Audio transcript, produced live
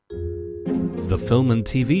The Film and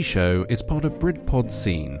TV Show is part of Britpod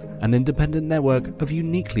Scene, an independent network of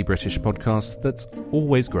uniquely British podcasts that's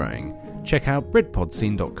always growing. Check out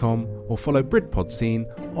BritpodScene.com or follow Britpod Scene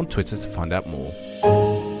on Twitter to find out more.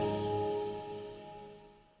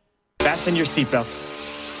 Fasten your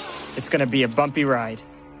seatbelts. It's going to be a bumpy ride.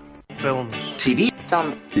 Films. TV.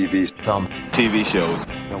 Film. TV. Film. TV shows.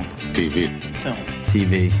 Film. TV. Film.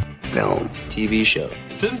 TV. Film. TV show.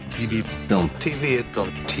 Film. TV. Film. TV.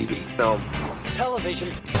 Film. TV. Film. Television.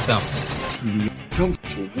 Film. TV. Film.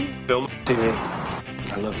 TV. Film.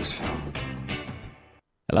 TV. I love this film.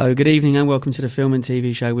 Hello, good evening and welcome to the Film and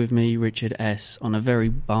TV Show with me, Richard S. on a very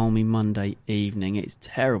balmy Monday evening. It's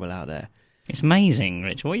terrible out there. It's amazing,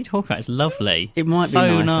 Rich. What are you talking about? It's lovely. It might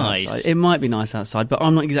so be nice outside. It might be nice outside, but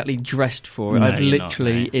I'm not exactly dressed for it. No, I've you're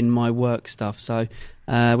literally not, in my work stuff, so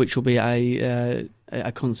which will be a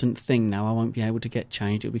constant thing now. I won't be able to get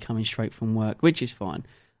changed. It'll be coming straight from work, which is fine.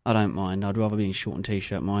 I don't mind. I'd rather be in short and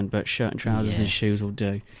t-shirt, but shirt and trousers and shoes will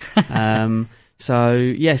do. So,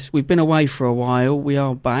 yes, we've been away for a while. We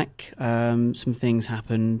are back. Some things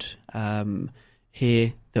happened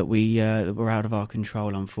here that were out of our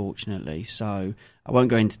control, unfortunately. So I won't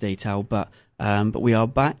go into detail, but we are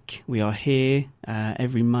back. We are here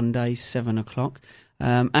every Monday, 7 o'clock.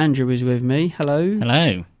 Andrew is with me. Hello.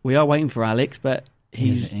 Hello. We are waiting for Alex, but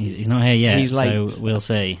he's not here yet, he's late, so we'll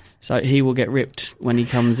see. So he will get ripped when he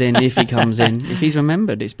comes in, if he comes in. If he's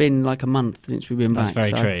remembered, it's been like a month since we've been back.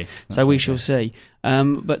 That's very true. So we shall see.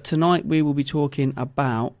 But tonight we will be talking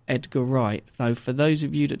about Edgar Wright. Though for those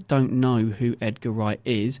of you that don't know who Edgar Wright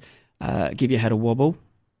is, give your head a wobble,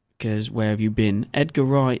 because where have you been? Edgar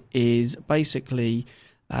Wright is basically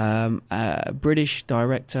a British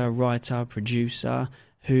director, writer, producer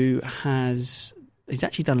who he's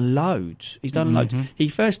actually done loads. He's done loads. He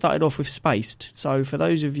first started off with Spaced. So for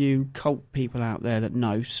those of you cult people out there that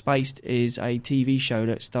know, Spaced is a TV show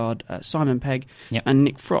that starred Simon Pegg and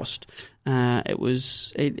Nick Frost. It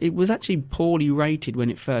was actually poorly rated when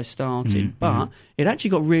it first started, but it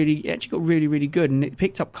actually got really good, and it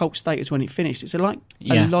picked up cult status when it finished. It's like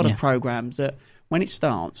a lot of programs that when it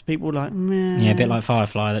starts, people are like, meh. Yeah, a bit like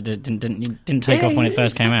Firefly that didn't take off when it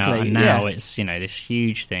first came out, and now it's this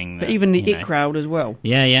huge thing. That, but even the It Crowd as well.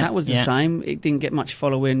 That was the same. It didn't get much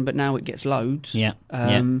following, but now it gets loads.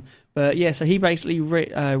 But yeah, so he basically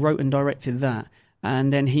wrote and directed that,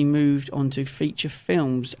 and then he moved on to feature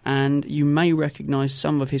films, and you may recognise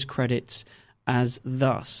some of his credits as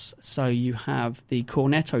thus. So you have the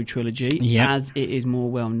Cornetto trilogy, as it is more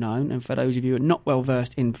well known, and for those of you who are not well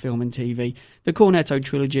versed in film and TV, the Cornetto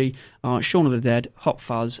trilogy are Shaun of the Dead, Hot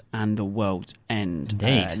Fuzz, and The World's End.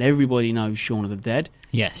 Indeed. And everybody knows Shaun of the Dead,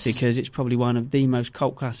 yes, because it's probably one of the most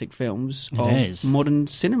cult classic films of modern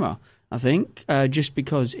cinema, I think, just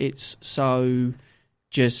because it's so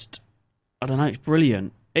I don't know, it's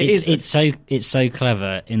brilliant. It's so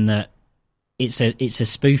clever in that it's a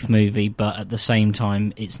spoof movie, but at the same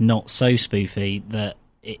time, it's not so spoofy that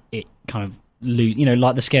it kind of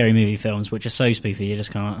like the scary movie films, which are so spoofy, you're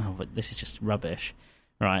just kind of like, oh, but this is just rubbish,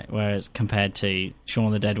 right? Whereas compared to Shaun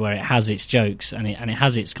of the Dead, where it has its jokes and it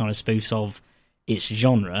has its kind of spoofs of its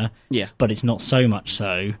genre, but it's not so much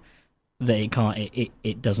so that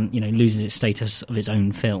it doesn't loses its status of its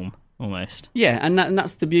own film almost. Yeah, and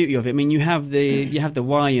that's the beauty of it. I mean, you have the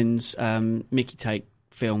Wayans Mickey take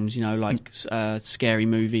films, like Scary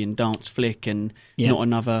Movie and Dance Flick and Not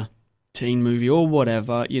Another Teen Movie or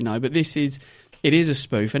whatever, but it is a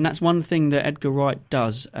spoof, and that's one thing that Edgar Wright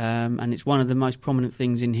does, and it's one of the most prominent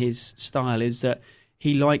things in his style, is that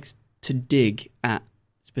he likes to dig at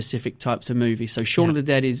specific types of movies. So Shaun of the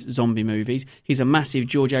Dead is zombie movies. He's a massive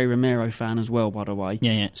George A. Romero fan as well, by the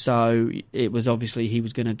way. So it was obviously he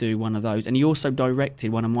was going to do one of those, and he also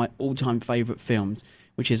directed one of my all-time favourite films,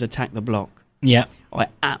 which is Attack the Block. I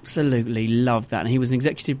absolutely love that, and he was an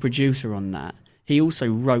executive producer on that. He also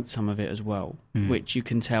wrote some of it as well, which you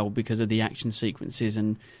can tell because of the action sequences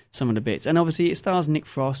and some of the bits. And obviously it stars Nick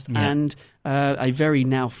Frost and a very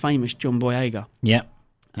now famous John Boyega.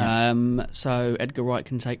 So Edgar Wright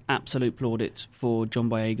can take absolute plaudits for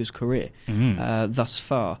John Boyega's career thus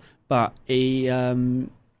far. But he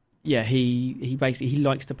basically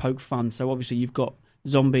likes to poke fun. So obviously you've got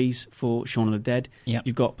zombies for Shaun of the Dead.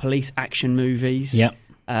 You've got police action movies.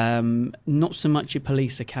 Not so much your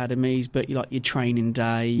police academies, but your Training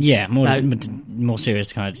Day. More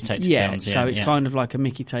serious kind of detective films. So it's kind of like a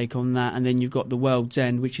Mickey take on that. And then you've got The World's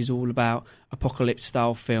End, which is all about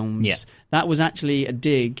apocalypse-style films. That was actually a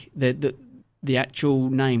dig. The actual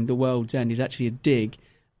name, The World's End, is actually a dig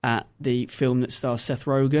at the film that stars Seth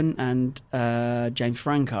Rogen and James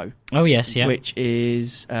Franco. Oh, yes, Which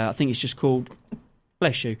is, I think it's just called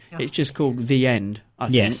Bless you. Yeah. It's just called The End, I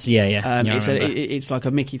think. Yes, yeah. It's like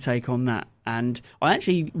a Mickey take on that. And I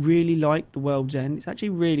actually really like The World's End. It's actually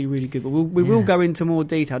really, really good. But we will go into more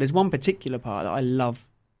detail. There's one particular part that I love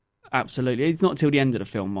absolutely. It's not till the end of the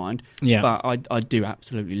film, mind. Yeah. But I do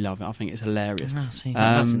absolutely love it. I think it's hilarious.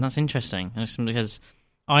 That's interesting. Because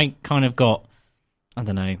I kind of got, I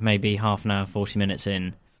don't know, maybe half an hour, 40 minutes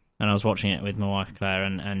in, and I was watching it with my wife, Claire,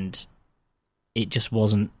 and it just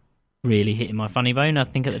wasn't really hitting my funny bone, I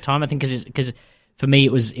think, at the time. I think because for me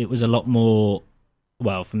it was a lot more,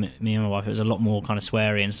 well, for me and my wife, it was a lot more kind of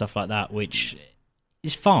sweary and stuff like that, which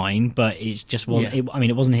is fine, but it just wasn't. Yeah.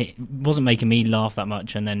 It wasn't making me laugh that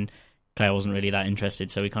much, and then Claire wasn't really that interested,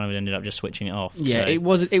 so we kind of ended up just switching it off. Yeah,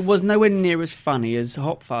 so. It was nowhere near as funny as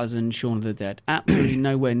Hot Fuzz and Shaun of the Dead. Absolutely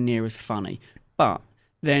nowhere near as funny, but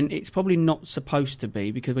then it's probably not supposed to be,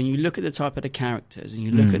 because when you look at the type of the characters and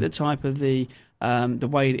you look at the type of the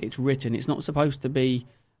way that it's written, it's not supposed to be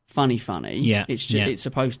funny. Yeah, it's just, it's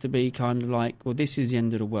supposed to be kind of like, well, this is the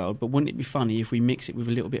end of the world, but wouldn't it be funny if we mix it with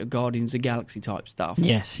a little bit of Guardians of the Galaxy type stuff?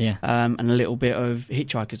 Yes, yeah. And a little bit of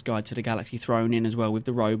Hitchhiker's Guide to the Galaxy thrown in as well with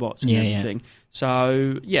the robots and everything. Yeah.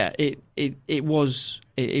 So yeah, it was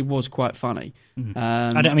quite funny. To be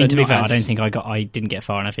fair, I don't think I didn't get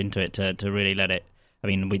far enough into it to really let it. I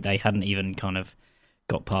mean, they hadn't even kind of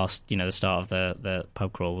got past, the start of the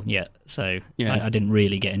pub crawl yet, so I didn't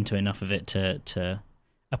really get into enough of it to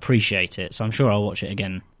appreciate it. So I'm sure I'll watch it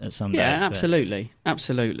again at some day. Yeah, absolutely.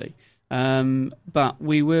 But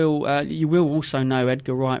we will. You will also know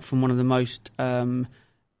Edgar Wright from one of the most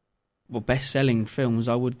best-selling films,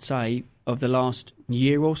 I would say, of the last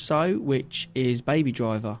year or so, which is Baby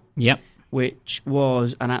Driver. Yep. Which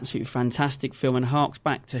was an absolutely fantastic film and harks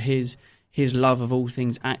back to his love of all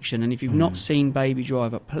things action. And if you've not seen Baby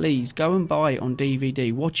Driver, please go and buy it on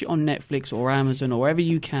DVD. Watch it on Netflix or Amazon or wherever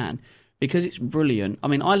you can, because it's brilliant. I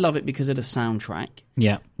mean, I love it because of the soundtrack.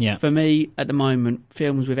 Yeah. For me, at the moment,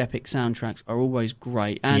 films with epic soundtracks are always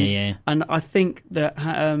great. And and I think that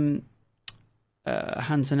Hanson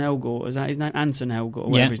Elgort, is that his name? Anson Elgort, or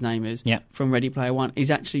whatever his name is, from Ready Player One,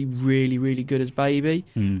 is actually really, really good as Baby.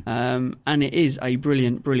 And it is a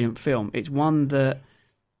brilliant, brilliant film. It's one that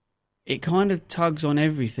it kind of tugs on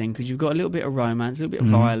everything, because you've got a little bit of romance, a little bit of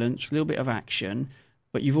violence, a little bit of action,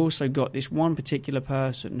 but you've also got this one particular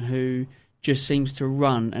person who just seems to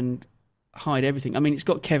run and hide everything. I mean, it's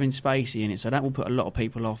got Kevin Spacey in it, so that will put a lot of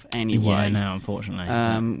people off anyway. Yeah, no,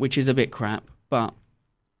 unfortunately. Which is a bit crap, but,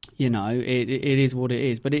 it is what it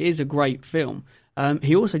is. But it is a great film.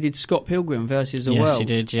 He also did Scott Pilgrim versus the World. Yes, he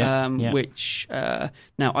did, yeah. Which, now,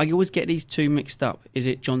 I always get these two mixed up. Is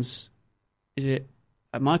it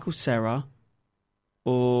Michael Cera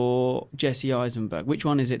or Jesse Eisenberg? Which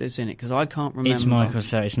one is it that's in it? Because I can't remember. It's Michael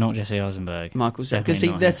Cera. It's not Jesse Eisenberg. Michael Cera. Because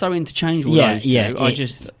they're so interchangeable. Those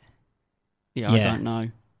two. I don't know.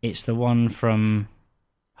 It's the one from.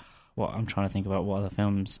 I'm trying to think about what other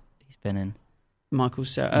films he's been in. Michael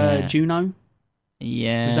Cera. Juno.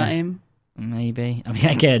 Yeah. Is that him? Maybe. I mean,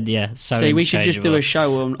 again, yeah. So see, we should just do a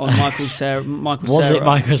show on Michael Cera. Was it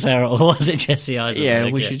Michael Cera or was it Jesse Eisenberg? Yeah,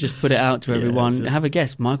 we should just put it out to everyone. Have a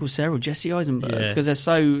guess, Michael Cera or Jesse Eisenberg, because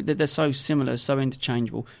they're so similar, so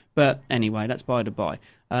interchangeable. But anyway, that's by the by.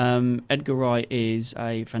 Edgar Wright is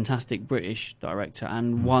a fantastic British director,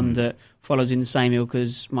 and one that follows in the same ilk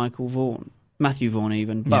as Matthew Vaughn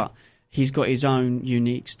even, but he's got his own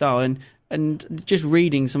unique style. And just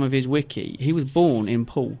reading some of his wiki, he was born in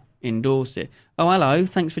Poole, in Dorset. Oh, hello!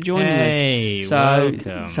 Thanks for joining us.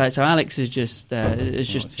 Welcome. So Alex has just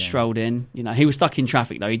strolled in. He was stuck in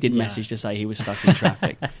traffic though. He did message to say he was stuck in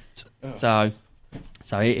traffic. So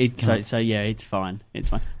it's fine. It's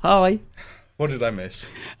fine. Hi. What did I miss?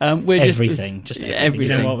 We're everything. Just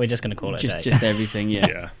everything. You know what? We're just going to call it. Just everything.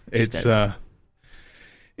 Yeah. Yeah.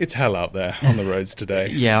 It's hell out there on the roads today.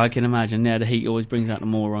 Yeah, I can imagine. Yeah, the heat always brings out the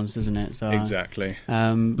morons, doesn't it? So, exactly.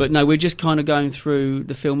 But no, we're just kind of going through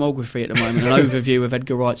the filmography at the moment, an overview of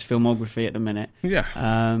Edgar Wright's filmography at the minute.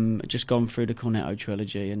 Yeah. Just gone through the Cornetto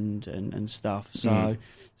trilogy and stuff. So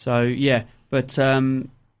yeah, but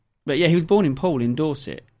yeah, he was born in Poole in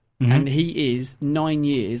Dorset. And he is 9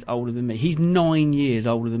 years older than me. He's 9 years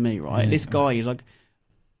older than me, right? This guy is like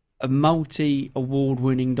a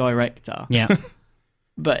multi-award-winning director. Yeah.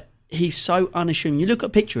 But he's so unassuming. You look at a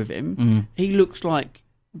picture of him, he looks like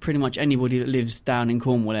pretty much anybody that lives down in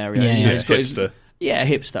Cornwall area. He's got hipster.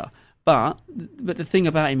 Hipster. But the thing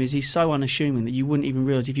about him is he's so unassuming that you wouldn't even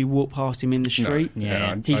realise if you walk past him in the street.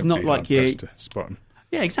 He's not like you. Spot him.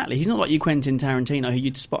 Yeah, exactly. He's not like you, Quentin Tarantino, who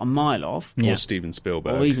you'd spot a mile off. Or Steven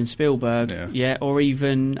Spielberg. Or even Spielberg. Yeah. Or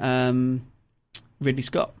even Ridley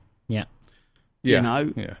Scott. Yeah.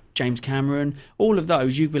 James Cameron, all of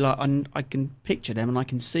those, you'd be like, I can picture them and I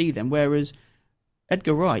can see them. Whereas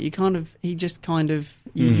Edgar Wright, you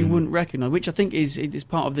wouldn't recognise, which I think is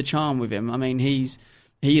part of the charm with him. I mean, he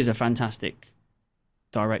is a fantastic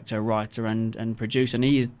director, writer, and producer, and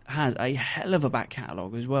he has a hell of a back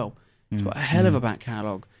catalogue as well. He's got a hell of a back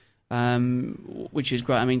catalogue, which is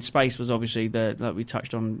great. I mean, Space was obviously like we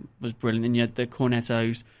touched on, was brilliant, and you had the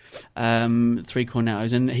cornettos, 3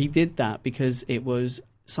 cornettos, and he did that because it was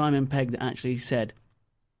Simon Pegg that actually said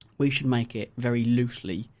we should make it very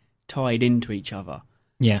loosely tied into each other.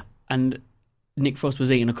 Yeah, and Nick Frost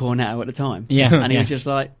was eating a cornetto at the time. Yeah, and he was just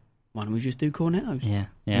like, why don't we just do cornettos? Yeah.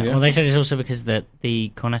 Well, they said it's also because the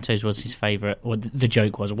cornettos was his favourite, or the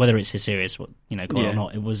joke was, whether it's his serious, or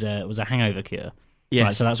not, it was a hangover cure. Yes.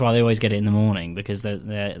 Right, so that's why they always get it in the morning, because they're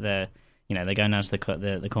going down to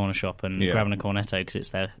the corner shop and grabbing a cornetto because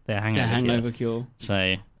it's their hangover cure.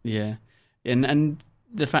 So yeah, and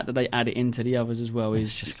the fact that they add it into the others as well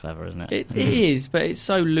is just clever, isn't it? It is, but it's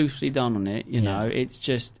so loosely done on it. You know, it's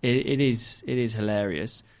just it is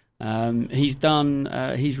hilarious. He's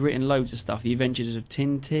written loads of stuff. The Adventures of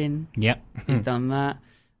Tintin. Yep. He's done that.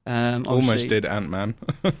 Almost did Ant-Man.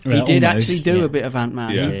 He did actually do a bit of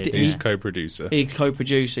Ant-Man. Yeah, he's co-producer. He's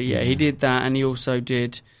co-producer, he did that, and he also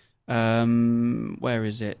did, where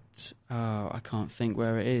is it? Oh, I can't think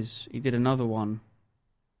where it is. He did another one.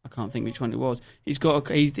 I can't think which one it was. He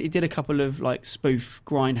did a couple of like spoof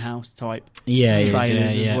Grindhouse type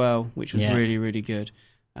trailers as well, which was really, really good.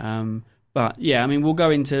 But yeah, I mean, we'll go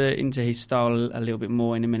into his style a little bit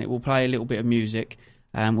more in a minute. We'll play a little bit of music.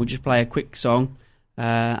 We'll just play a quick song,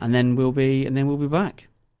 and then we'll be back.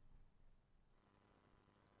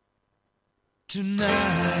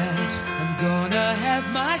 Tonight I'm gonna have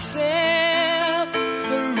myself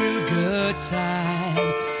a real good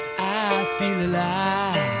time. I feel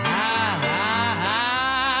alive,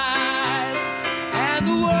 and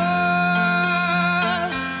the world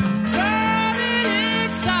I'm turning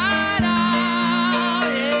inside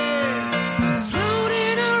out. Yeah, I'm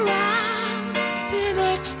floating around in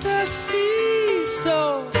ecstasy.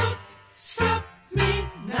 So don't stop me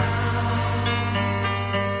now.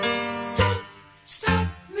 Don't stop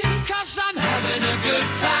me, 'cause I'm having a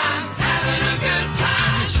good time, having a good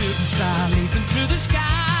time. A shooting star leaping through the sky.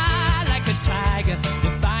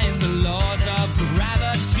 Defying the laws of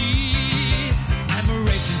gravity. I'm a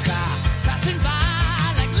racing car passing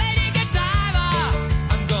by like Lady Godiva.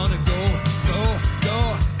 I'm gonna go, go,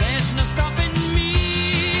 go. There's no stopping me.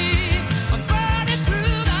 I'm burning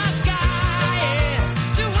through the sky. Yeah.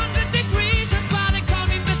 200 degrees, that's why they call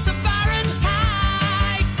me Mr.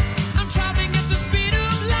 Fahrenheit. I'm traveling at the speed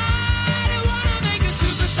of light. I wanna make a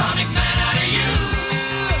supersonic man out of you.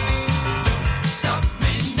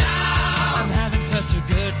 Such a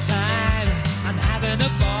good time, I'm having a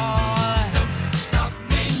ball. Don't stop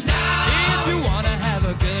me now. If you wanna have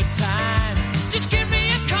a good time, just give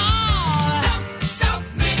me a call. Don't stop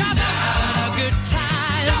me now. I'm having a good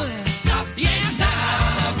time. Don't stop me now.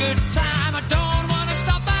 I'm having a good time. I don't wanna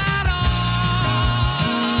stop at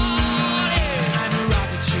all. Yeah. I'm a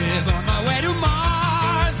rocket ship on my way to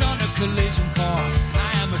Mars on a collision course.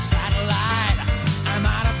 I am a satellite. I'm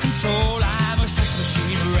out of control. I'm a sex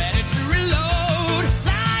machine ready to reload.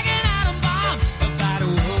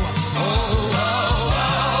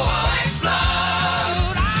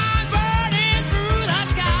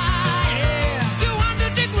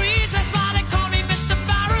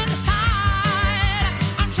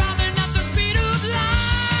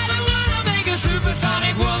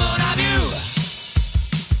 Supersonic woman of you.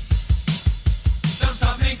 Don't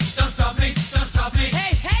stop me, don't stop me, don't stop me.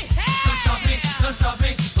 Hey, hey, hey. Don't stop me, don't stop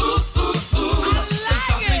me. Ooh, ooh, ooh. I like don't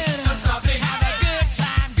stop it. Me, don't stop me. Have a good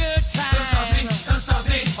time, good time. Don't stop me, don't stop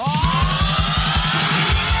me. Oh.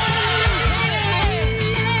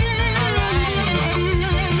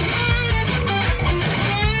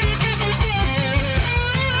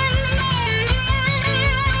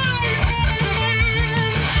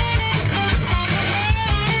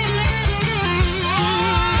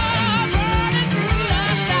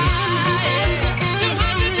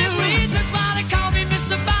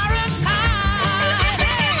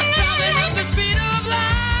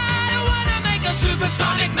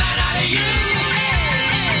 Supersonic man out of you.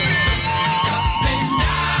 Stop me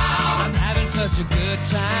now. I'm having such a good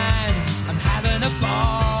time. I'm having a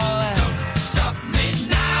ball. Don't stop me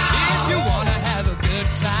now. If you wanna have a good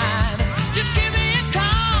time, just give me a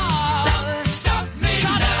call. Don't stop me now.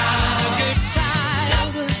 I'm having a good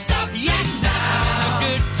time. Don't stop me now. I'm having a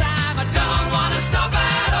good time. I don't wanna stop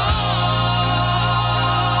at all.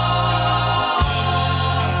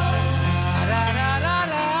 Da, da, da,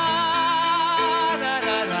 da.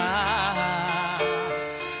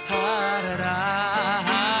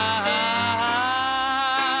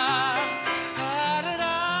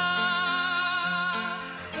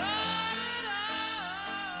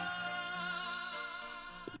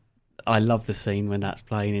 I love the scene when that's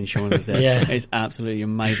playing in Shaun of the Dead. Yeah. It's absolutely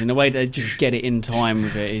amazing. The way they just get it in time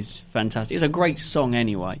with it is fantastic. It's a great song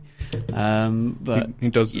anyway. But he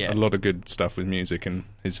does a lot of good stuff with music in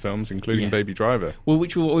his films, including Baby Driver. Well,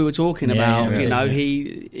 which we were talking about.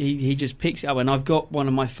 He just picks it up, and I've got one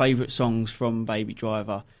of my favourite songs from Baby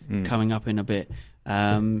Driver coming up in a bit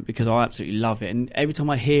because I absolutely love it. And every time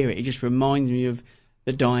I hear it, it just reminds me of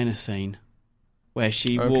the diner scene where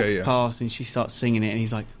she walks past and she starts singing it, and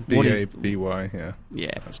he's like, "What is B-A-B-Y,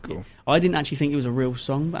 yeah, that's cool." I didn't actually think it was a real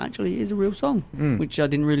song, but actually it is a real song, which I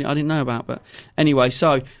didn't know about. But anyway,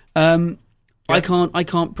 so I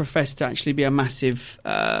can't profess to actually be a massive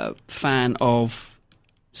fan of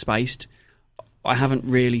Spaced. I haven't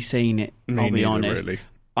really seen it. I'll be honest. Really.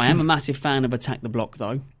 I am a massive fan of Attack the Block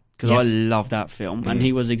though, because I love that film, and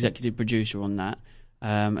he was executive producer on that,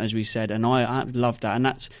 as we said, and I love that, and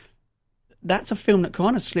that's a film that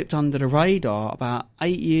kind of slipped under the radar about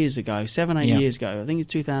 8 years ago, 7-8 years ago. I think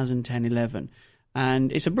it's 2010-11.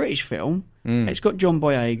 And it's a British film. It's got John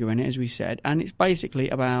Boyega in it, as we said. And it's basically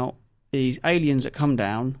about these aliens that come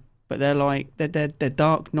down, but they're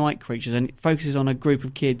dark night creatures. And it focuses on a group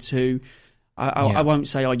of kids who, I won't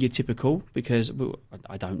say are you typical, because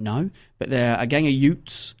I don't know. But they're a gang of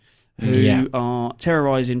Utes who are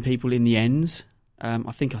terrorising people in the ends.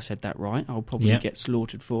 I think I said that right. I'll probably get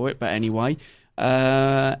slaughtered for it, but anyway,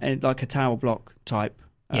 like a tower block type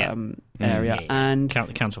area, and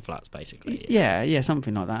council flats basically. Yeah,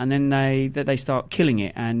 something like that. And then they start killing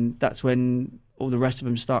it, and that's when all the rest of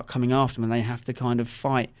them start coming after them, and they have to kind of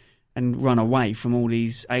fight and run away from all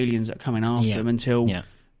these aliens that are coming after them until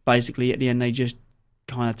basically at the end they just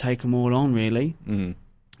kind of take them all on, really.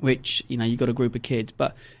 Which, you got a group of kids,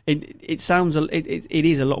 but it sounds it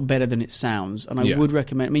is a lot better than it sounds, and I would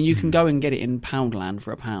recommend. I mean, you can go and get it in Poundland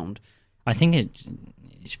for £1. I think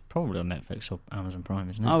it's probably on Netflix or Amazon Prime,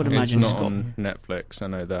 isn't it? I would imagine it's not on Netflix. I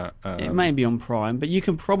know that it may be on Prime, but you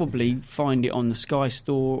can probably find it on the Sky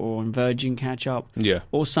Store or on Virgin Catch Up,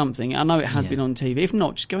 or something. I know it has been on TV. If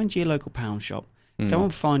not, just go into your local pound shop. Go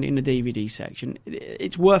and find it in the DVD section.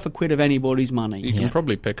 It's worth £1 of anybody's money. You can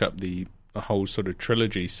probably pick up a whole sort of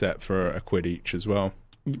trilogy set for £1 each as well.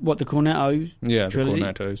 What, the Cornetto trilogy? The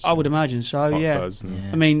Cornettos. I would imagine so. Hot yeah. Fuzz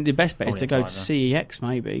I mean, the best bet is to go to CEX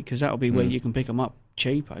maybe, because that'll be where you can pick them up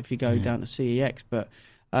cheaper if you go down to CEX. But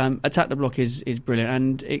Attack the Block is brilliant,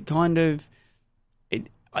 and it kind of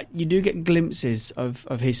you do get glimpses of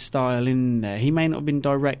his style in there. He may not have been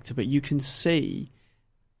director, but you can see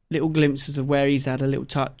little glimpses of where he's had a little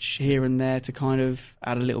touch here and there to kind of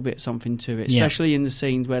add a little bit something to it, especially in the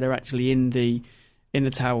scenes where they're actually in the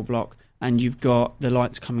tower block and you've got the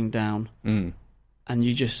lights coming down and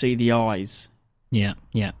you just see the eyes. You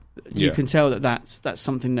can tell that's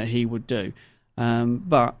something that he would do.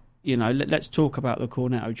 But let's talk about the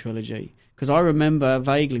Cornetto trilogy, because I remember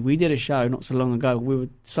vaguely we did a show not so long ago.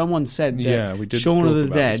 Someone said that Shaun of the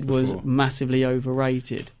Dead was massively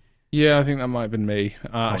overrated. Yeah, I think that might have been me.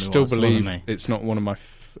 I still believe it's not one of my...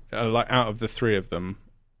 out of the three of them,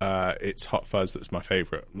 it's Hot Fuzz that's my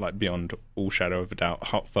favourite. Like, beyond all shadow of a doubt,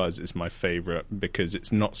 Hot Fuzz is my favourite because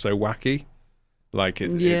it's not so wacky. Like,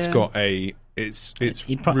 it's got a... It's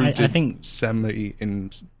rooted I think semi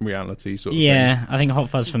in reality sort of thing. Yeah, I think Hot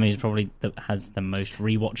Fuzz for me is probably has the most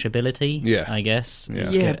rewatchability. Yeah, I guess.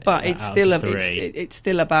 Yeah, but it's still it's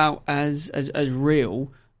still about as real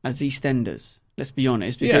as EastEnders. Let's be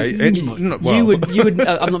honest, because you would.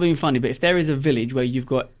 I'm not being funny, but if there is a village where you've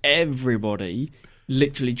got everybody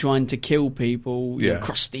literally trying to kill people,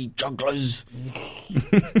 crusty jugglers,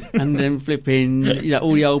 and then flipping,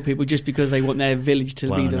 all the old people just because they want their village to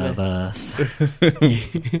be the best.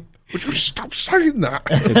 Would you stop saying that?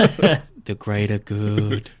 The greater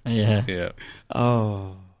good. Yeah.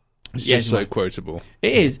 Oh, it's just so quotable.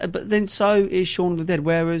 It is, but then so is Shaun of the Dead.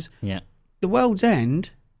 Whereas The World's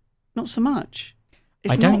End, not so much.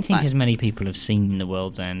 I don't think as many people have seen The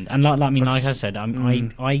World's End, and like I said,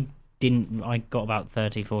 I got about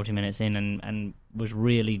 30-40 minutes in and was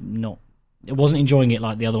really I wasn't enjoying it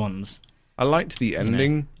like the other ones. I liked the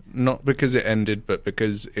ending, not because it ended, but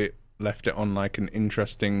because it left it on like an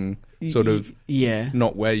interesting sort of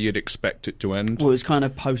not where you'd expect it to end. Well, it was kind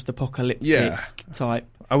of post-apocalyptic type.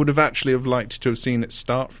 I would have actually liked to have seen it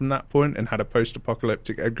start from that point and had a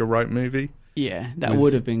post-apocalyptic Edgar Wright movie. Yeah, that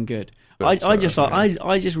would have been good. I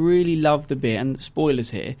just really love the bit, and spoilers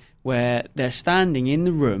here, where they're standing in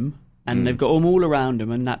the room and they've got them all around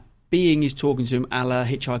them, and that being is talking to him a la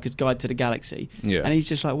Hitchhiker's Guide to the Galaxy. Yeah. And he's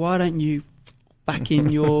just like, why don't you back in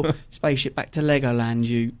your spaceship back to Legoland,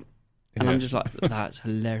 you... And I'm just like, that's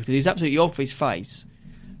hilarious. Because he's absolutely off his face.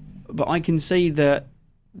 But I can see that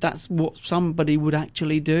that's what somebody would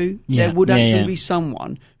actually do. There would actually be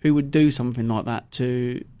someone who would do something like that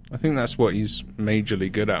to... I think that's what he's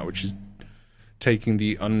majorly good at, which is taking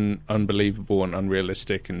the unbelievable and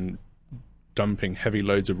unrealistic and dumping heavy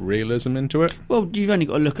loads of realism into it. Well, you've only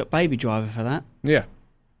got to look at Baby Driver for that. Yeah.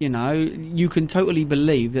 You know, you can totally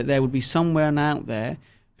believe that there would be someone out there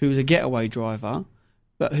who's a getaway driver,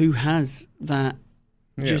 but who has that,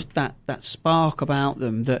 just that spark about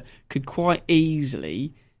them that could quite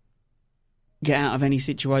easily get out of any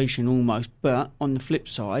situation almost, but on the flip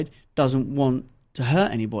side, doesn't want to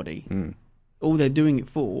hurt anybody. All they're doing it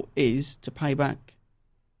for is to pay back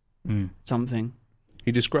something.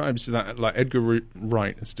 He describes that, like Edgar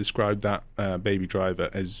Wright has described that Baby Driver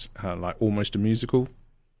as like almost a musical.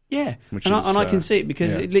 Yeah, and I can see it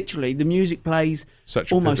because it literally, the music plays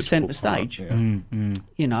almost centre stage.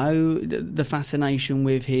 You know, the fascination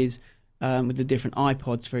with his with the different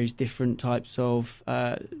iPods for his different types of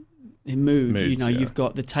moods. You know, you've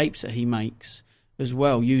got the tapes that he makes as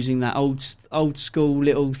well, using that old school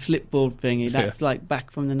little slipboard thingy. That's like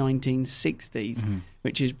back from the 1960s,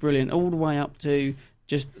 which is brilliant, all the way up to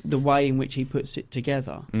just the way in which he puts it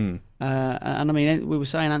together. And I mean, we were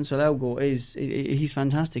saying Ansel Elgort he's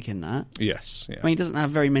fantastic in that. Yes. Yeah. I mean, he doesn't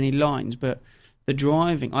have very many lines, but the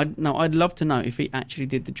driving, I'd love to know if he actually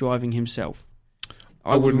did the driving himself.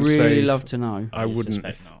 I would really love to know. I wouldn't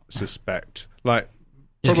suspect. Like,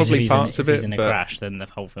 just probably parts of it. If he's in a crash, then the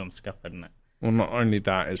whole film's scuppered, isn't it? Well, not only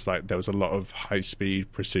that, it's like there was a lot of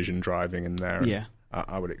high-speed precision driving in there. Yeah.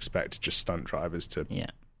 I would expect just stunt drivers to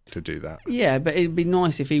do that. Yeah, but it'd be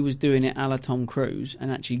nice if he was doing it a la Tom Cruise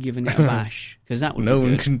and actually giving it a bash, because that would no be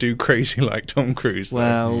one good. can do crazy like Tom Cruise.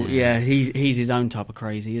 Well, he's his own type of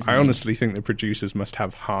crazy, isn't he? I honestly think the producers must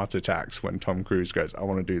have heart attacks when Tom Cruise goes, "I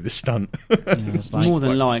want to do this stunt." More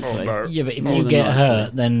than likely. Oh, no. Yeah, but if you get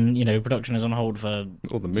hurt, then production is on hold for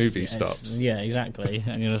all the movie stops. Yeah, exactly,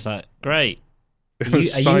 and you're just like, great. Are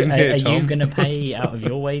you going to pay out of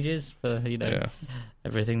your wages for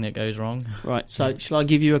everything that goes wrong? Right. So, shall I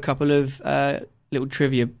give you a couple of little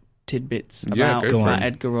trivia tidbits about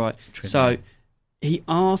Edgar Wright? Trivia. So, he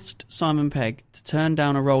asked Simon Pegg to turn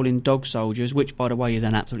down a role in Dog Soldiers, which, by the way, is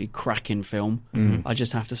an absolutely cracking film. I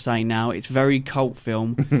just have to say now, it's a very cult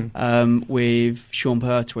film with Sean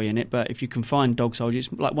Pertwee in it. But if you can find Dog Soldiers,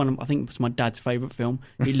 it's like I think it's my dad's favourite film.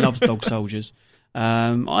 He loves Dog Soldiers.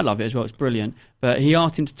 I love it as well. It's brilliant. But he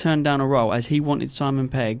asked him to turn down a role as he wanted Simon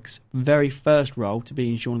Pegg's very first role to be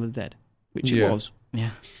in Shaun of the Dead, which it was. Yeah.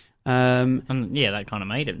 And that kind of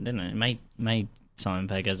made it, didn't it? It made Simon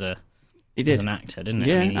Pegg as an actor, didn't it?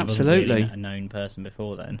 Yeah, I mean, he absolutely. wasn't really a known person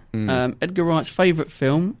before then. Edgar Wright's favourite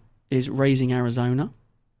film is Raising Arizona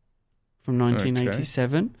from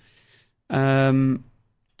 1987. Okay.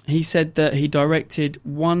 He said that he directed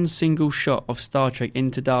one single shot of Star Trek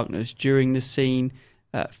Into Darkness during the scene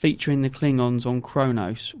featuring the Klingons on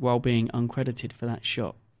Kronos while being uncredited for that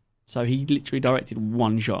shot. So he literally directed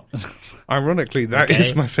one shot. Ironically, that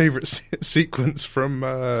is my favourite sequence from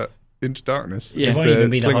Into Darkness. Yeah, it won't even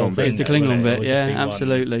be the whole thing. It's the Klingon bit,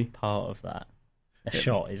 absolutely. Part of that. A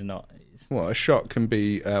shot is not... Well, a shot can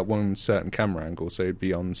be one certain camera angle, so he'd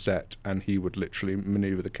be on set and he would literally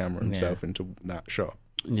manoeuvre the camera himself into that shot.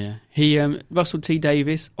 Yeah, Russell T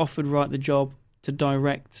Davies offered Wright the job to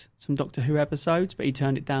direct some Doctor Who episodes, but he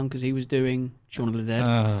turned it down because he was doing Shaun of the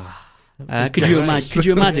Dead. Could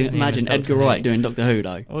you imagine Edgar Wright doing Doctor Who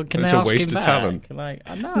though? Well, it's a waste of talent.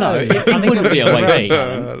 No, it wouldn't be a waste of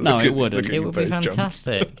talent. No, it wouldn't. It would be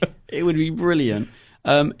fantastic. It would be brilliant.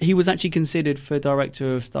 He was actually considered for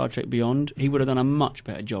director of Star Trek Beyond. He would have done a much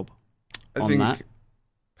better job on that.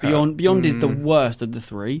 Beyond is the worst of the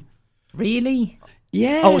three. Really?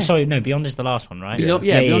 Yeah. Oh, sorry, no. Beyond is the last one, right?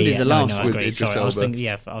 Beyond is the last one. I agree. Sorry, I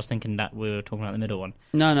was thinking that we were talking about the middle one.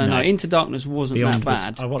 No. Into Darkness wasn't Beyond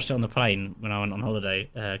that bad. I watched it on the plane when I went on holiday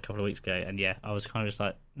a couple of weeks ago, and I was kind of just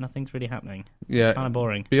like, nothing's really happening. Yeah, it's kind of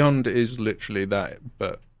boring. Beyond is literally that,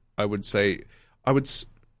 but I would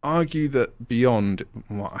argue that Beyond.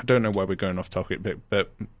 Well, I don't know where we're going off topic,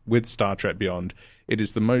 but with Star Trek Beyond, it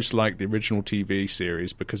is the most like the original TV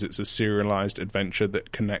series because it's a serialized adventure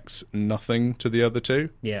that connects nothing to the other two.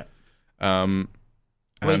 Yeah. It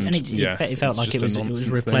felt like it was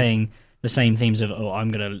replaying the same themes of, I'm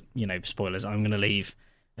going to, spoilers, I'm going to leave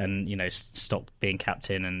and, stop being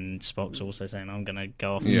captain, and Spock's also saying, I'm going to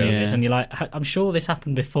go off and do this. And you're like, I'm sure this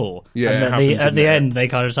happened before. Yeah, and at the end, they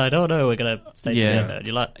kind of decide, oh no, we're going to stay together. And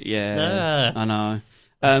you're like, I know.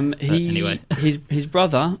 Anyway, his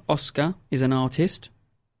brother Oscar is an artist.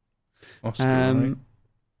 Oscar, right?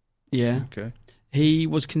 Yeah. Okay. He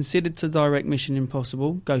was considered to direct Mission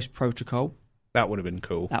Impossible: Ghost Protocol. That would have been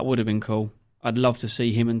cool. I'd love to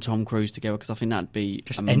see him and Tom Cruise together because I think that'd be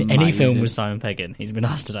just any film with Simon Pegg in. He's been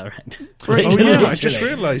asked to direct. Oh yeah, I just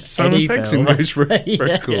realised Simon Pegg's in Ghost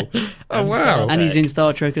Protocol. Oh wow, and he's in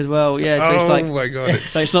Star Trek as well. Yeah, so it's like, my god,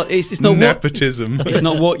 so it's not nepotism. It's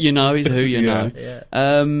not what you know, it's who you know. Yeah.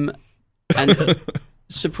 And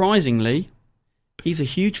surprisingly, he's a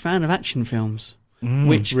huge fan of action films.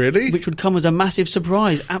 Which would come as a massive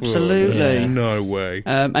surprise. Absolutely, no way.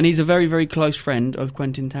 And he's a very, very close friend of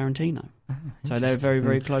Quentin Tarantino. So they're very,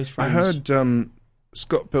 very close friends. I heard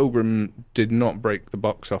Scott Pilgrim did not break the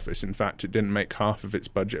box office. In fact, it didn't make half of its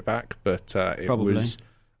budget back. But it was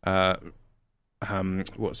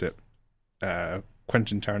what's it?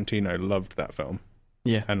 Quentin Tarantino loved that film.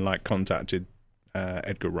 Yeah, and contacted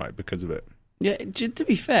Edgar Wright because of it. Yeah, to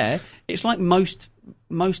be fair, it's like most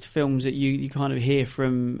films that you kind of hear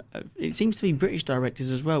from. It seems to be British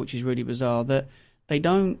directors as well, which is really bizarre. That they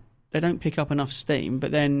don't pick up enough steam,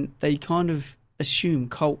 but then they kind of assume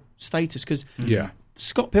cult status because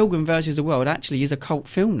Scott Pilgrim vs. the World actually is a cult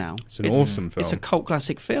film now. It's an awesome film. It's a cult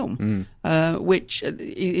classic film, which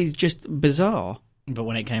is just bizarre. But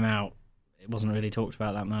when it came out, it wasn't really talked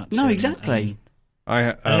about that much. No, exactly.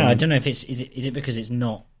 I don't know if is it because it's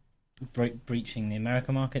not breaching the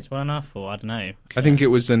American markets well enough, or I don't know. I think it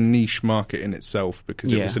was a niche market in itself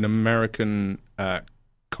because it was an American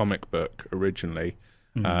comic book originally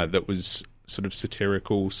that was sort of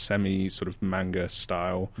satirical, semi sort of manga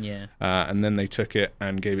style. Yeah. And then they took it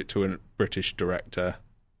and gave it to a British director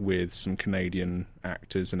with some Canadian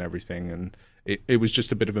actors and everything, and it was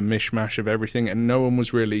just a bit of a mishmash of everything, and no one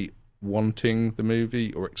was really wanting the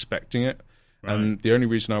movie or expecting it. Right. And the only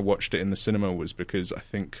reason I watched it in the cinema was because I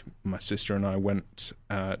think my sister and I went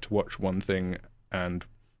to watch one thing and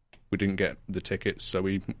we didn't get the tickets, so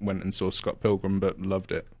we went and saw Scott Pilgrim, but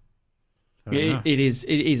loved it. It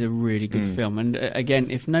is a really good film, and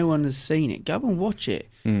again, if no one has seen it, go and watch it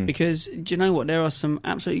because do you know what? There are some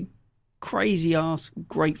absolutely crazy ass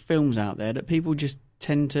great films out there that people just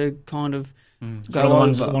tend to kind of go one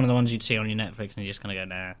of the ones you'd see on your Netflix, and you're just going to go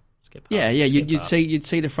nah. You'd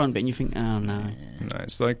see the front bit and you think, oh no. No,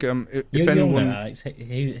 it's like if anyone. Alex,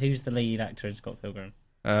 who's the lead actor in Scott Pilgrim?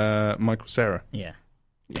 Michael Cera.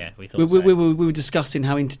 Yeah, we thought we were discussing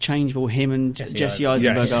how interchangeable him and Jesse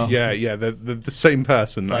Eisenberg are. Yeah, they're the same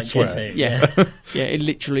person, I swear. Jesse, yeah, it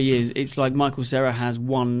literally is. It's like Michael Cera has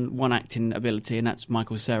one acting ability, and that's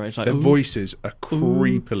Michael Cera. It's like their voices are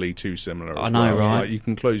creepily too similar. I know, right? Like, you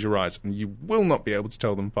can close your eyes and you will not be able to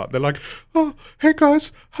tell them apart. They're like, "Oh, hey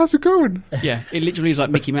guys, how's it going?" Yeah, it literally is like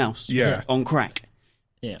Mickey Mouse. On crack.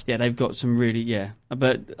 Yeah, they've got some really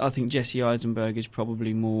but I think Jesse Eisenberg is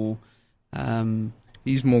probably more.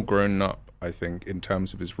 He's more grown up, I think, in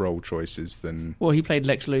terms of his role choices than... Well, he played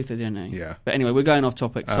Lex Luthor, didn't he? Yeah. But anyway, we're going off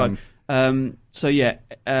topic. Anyone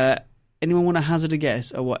want to hazard a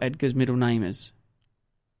guess at what Edgar's middle name is?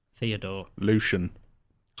 Theodore. Lucian.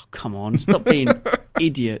 Oh, come on. Stop being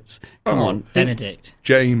idiots. Come on. Benedict.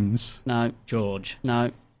 James. No. George. No.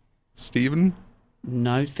 Stephen.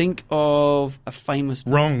 No. Think of a famous...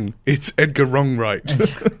 Wrong. It's Edgar Wrongright.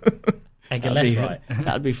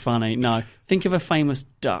 That'd be funny. No. Think of a famous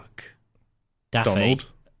duck. Daffy. Donald.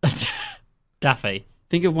 Daffy.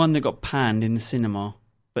 Think of one that got panned in the cinema,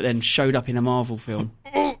 but then showed up in a Marvel film.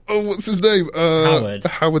 Oh, what's his name? Howard.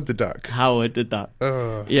 Howard the Duck. Howard the Duck.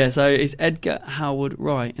 Yeah, so it's Edgar Howard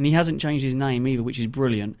Wright, and he hasn't changed his name either, which is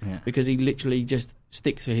brilliant because he literally just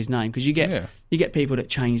sticks to his name. Because you get people that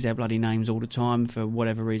change their bloody names all the time for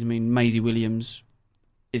whatever reason. I mean, Maisie Williams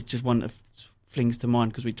is just one that flings to mind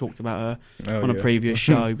because we talked about her on a previous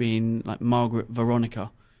show being like Margaret Veronica.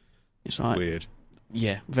 It's like weird.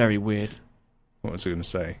 Yeah, very weird. What was I going to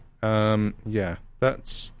say?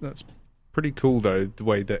 That's pretty cool though. The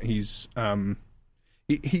way that he's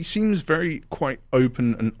he seems very quite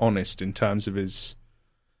open and honest in terms of his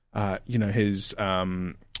his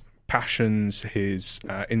passions, his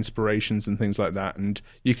inspirations and things like that. And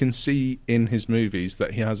you can see in his movies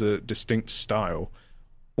that he has a distinct style.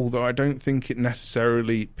 Although I don't think it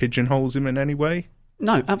necessarily pigeonholes him in any way.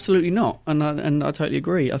 No, absolutely not, and I totally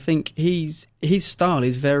agree. I think his style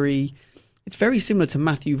is very similar to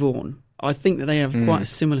Matthew Vaughn. I think that they have quite a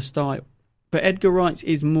similar style, but Edgar Wright's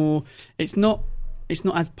is more. It's not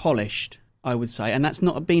as polished, I would say, and that's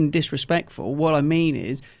not being disrespectful. What I mean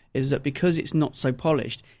is that because it's not so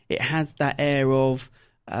polished, it has that air of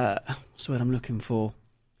what's the word I'm looking for?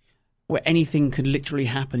 Where anything could literally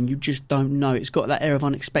happen, you just don't know. It's got that air of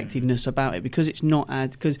unexpectedness about it because it's not as...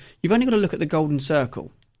 Because you've only got to look at The Golden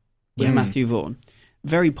Circle with Matthew Vaughn.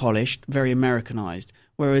 Very polished, very Americanized.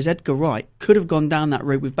 Whereas Edgar Wright could have gone down that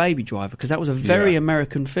route with Baby Driver because that was a very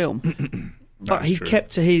American film. but he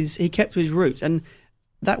kept to his roots, and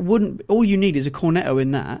that wouldn't. All you need is a cornetto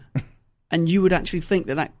in that, and you would actually think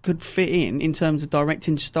that could fit in terms of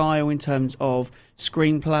directing style, in terms of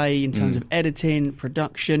screenplay, in terms of editing,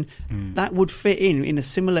 production. That would fit in a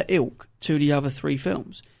similar ilk to the other three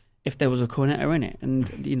films if there was a cornetto in it. And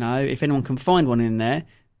if anyone can find one in there,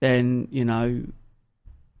 then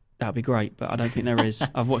that'd be great. But I don't think there is.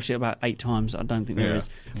 I've watched it about 8 times. I don't think there is.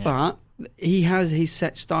 Yeah. But he has his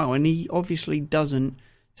set style, and he obviously doesn't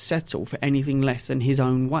settle for anything less than his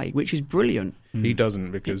own way, which is brilliant. He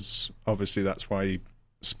doesn't, because obviously that's why he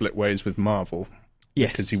split ways with Marvel.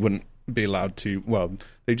 Yes, because he wouldn't be allowed to. Well,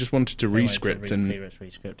 they just wanted to rescript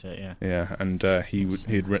it. Yeah, and he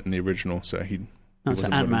had written the original, so he. That's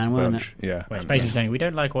Ant-Man, wasn't it? Yeah, well, it's basically saying we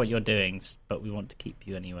don't like what you're doing, but we want to keep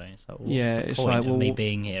you anyway. So what's the point of me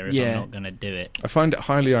being here if I'm not going to do it? I find it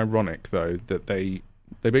highly ironic, though, that they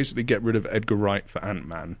basically get rid of Edgar Wright for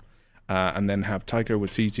Ant-Man, and then have Taika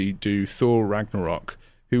Waititi do Thor Ragnarok,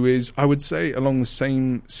 who is, I would say, along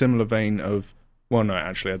the similar vein of. Well, no,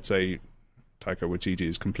 actually, I'd say Taika Waititi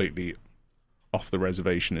is completely off the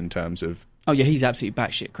reservation in terms of. Oh yeah, he's absolutely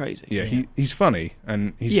batshit crazy. Yeah, he's funny,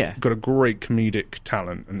 and he's got a great comedic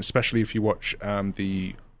talent, and especially if you watch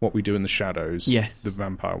the What We Do in the Shadows, the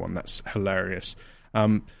vampire one, that's hilarious.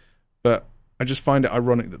 But I just find it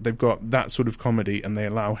ironic that they've got that sort of comedy, and they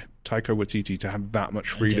allow Taika Waititi to have that much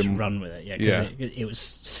freedom. And just run with it, because it was.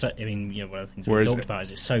 So, I mean, one of the things we talked about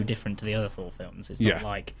is it's so different to the other Thor films. It's not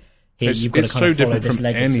like. It's so different from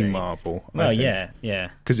any Marvel. Well, yeah.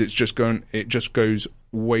 Because it just goes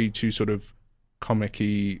way too sort of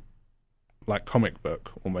comic-y, like comic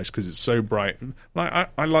book almost, because it's so bright. Like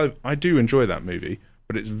I do enjoy that movie,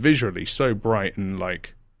 but it's visually so bright and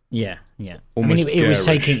like almost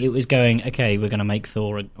it was going, okay, we're going to make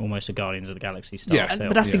Thor almost a Guardians of the Galaxy style film.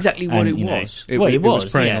 But that's exactly what it was. It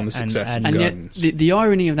was preying on the success of Guardians. Yet the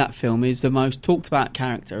irony of that film is the most talked about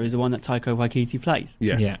character is the one that Taika Waititi plays.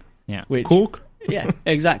 Yeah. Which, Cork? Yeah,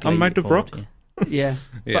 exactly. I'm made of rock? Yeah.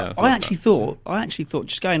 But I actually thought,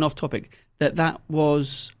 just going off topic, that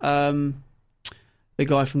was the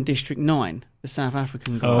guy from District 9, the South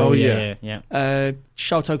African guy. Oh, yeah.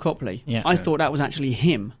 Sholto Copley. Yeah. I thought that was actually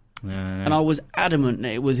him. And I was adamant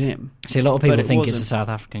that it was him. See, a lot of people think it's a South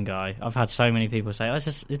African guy. I've had so many people say,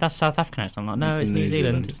 that's South African accent. I'm like, no, it's New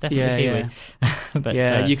Zealand. It's definitely Kiwi. But,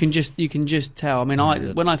 you can just tell. I mean,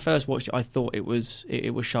 when I first watched it, I thought it was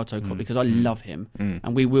Sholto Copley, because I love him,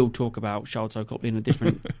 and we will talk about Sholto Copley in a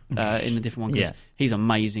different one, because he's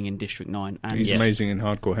amazing in District 9, and he's amazing in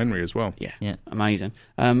Hardcore Henry as well. Yeah, amazing.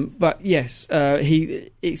 But yes,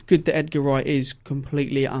 it's good that Edgar Wright is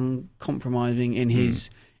completely uncompromising in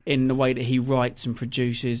his. In the way that he writes and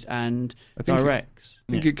produces and directs.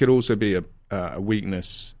 I think it could also be a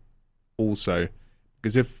weakness also,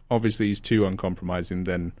 because if obviously he's too uncompromising,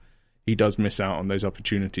 then he does miss out on those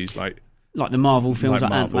opportunities like the Marvel films,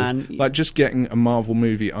 like Ant-Man. Like just getting a Marvel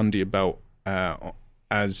movie under your belt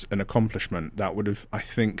as an accomplishment, that would have, I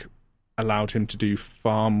think, allowed him to do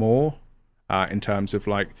far more in terms of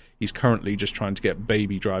like he's currently just trying to get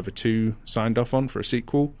Baby Driver 2 signed off on for a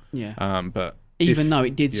sequel. Yeah. But even though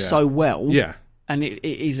it did so well, and it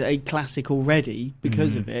is a classic already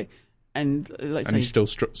because of it, and he's still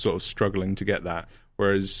sort of struggling to get that.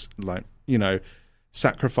 Whereas, like,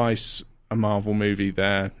 sacrifice a Marvel movie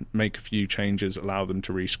there, make a few changes, allow them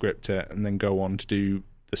to rescript it, and then go on to do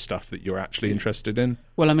the stuff that you're actually interested in.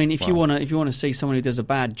 Well, I mean, if you want to see someone who does a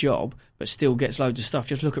bad job but still gets loads of stuff,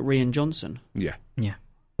 just look at Rian Johnson. Yeah.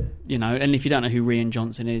 And if you don't know who Rian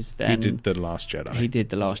Johnson is, then he did The Last Jedi. He did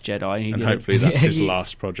The Last Jedi, and hopefully that's his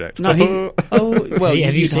last project. No, well,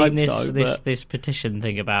 have you seen this petition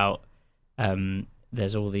thing about?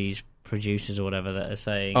 There's all these producers or whatever that are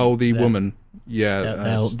saying. Oh, the woman,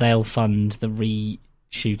 they'll fund the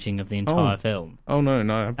reshooting of the entire film. Oh no,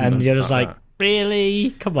 I haven't. And you're just like,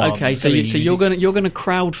 really? Come on. Okay, so you're gonna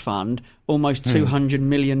crowdfund almost $200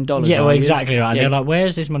 million. Yeah, well, exactly right. Yeah. They're like,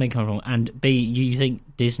 where's this money coming from? And B, you think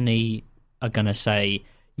Disney are gonna say,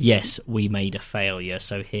 yes, we made a failure,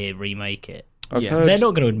 so here, remake it? They're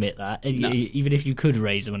not going to admit that, even if you could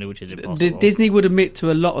raise the money, which is impossible. Disney would admit to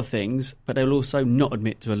a lot of things, but they'll also not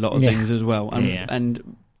admit to a lot of things as well.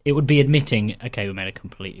 And it would be admitting, okay, we made a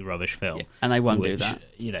completely rubbish film. And they won't do that.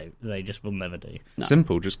 They just will never do. No.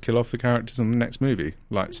 Simple, just kill off the characters in the next movie,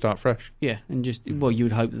 like start fresh. Yeah, and just, well, you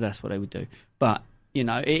would hope that that's what they would do. But,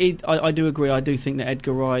 I do agree, I do think that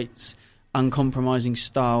Edgar Wright's uncompromising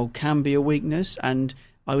style can be a weakness, and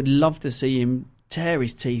I would love to see him tear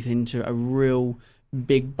his teeth into a real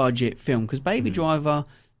big budget film, because Baby Driver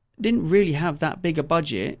didn't really have that big a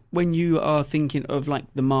budget when you are thinking of like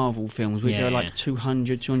the Marvel films, which are like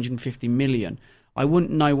 250 million. I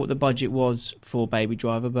wouldn't know what the budget was for Baby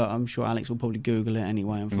Driver, but I'm sure Alex will probably Google it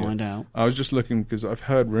anyway and find out. I was just looking because I've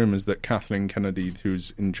heard rumours that Kathleen Kennedy,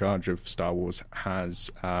 who's in charge of Star Wars,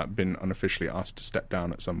 has been unofficially asked to step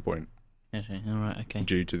down at some point. Okay. All right, okay.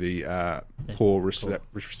 Due to the poor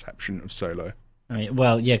reception of Solo. I mean,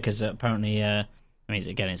 well, yeah, because apparently,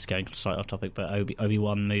 it's going slightly off topic, but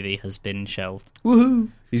Obi-Wan movie has been shelved. Woohoo!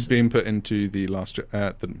 He's been put into the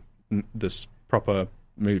this proper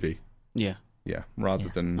movie. Yeah. Yeah, rather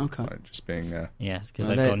than just being... because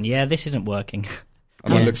they've gone, this isn't working.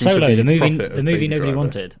 Solo, the movie nobody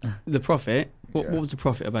wanted. The profit? What was the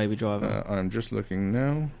profit of Baby Driver? I'm just looking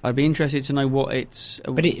now. I'd be interested to know what its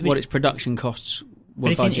production costs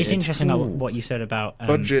were budgeted. It's interesting what you said about...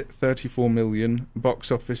 budget 34 million,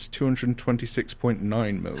 box office 226.9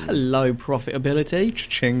 million. Hello, profitability.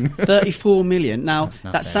 Cha-ching. 34 million. Now,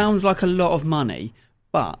 that sounds like a lot of money.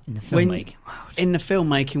 But in the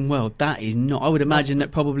filmmaking world, that is not. I would imagine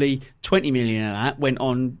that probably 20 million of that went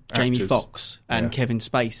on Jamie Foxx and Kevin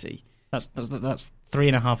Spacey. That's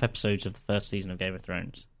 3.5 episodes of the first season of Game of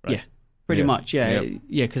Thrones. Right? Yeah, pretty much. Yeah,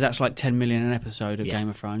 because that's like 10 million an episode of Game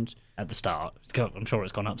of Thrones at the start. I'm sure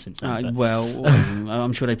it's gone up since then.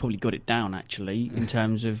 I'm sure they probably got it down actually in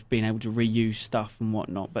terms of being able to reuse stuff and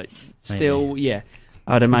whatnot. But still,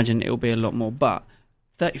 I'd imagine it'll be a lot more. But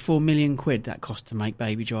 34 million quid that cost to make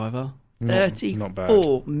Baby Driver.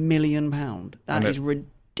 £34 million. That is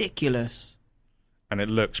ridiculous. And it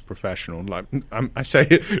looks professional. Like I say,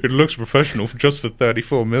 it looks professional just for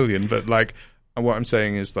 34 million. But like, what I'm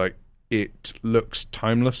saying is like, it looks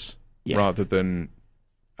timeless rather than.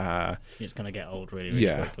 It's going to get old really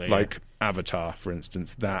quickly. Like Avatar, for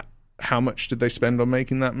instance. How much did they spend on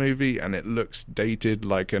making that movie? And it looks dated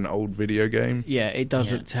like an old video game. Yeah, it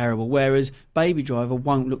does look terrible. Whereas Baby Driver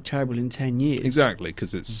won't look terrible in 10 years. Exactly,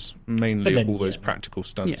 because it's mainly all those practical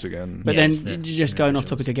stunts again. But then, just going off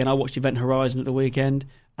topic again, I watched Event Horizon at the weekend,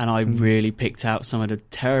 and I really picked out some of the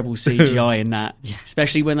terrible CGI in that.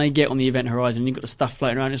 Especially when they get on the Event Horizon and you've got the stuff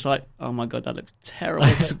floating around, it's like, oh my God, that looks terrible.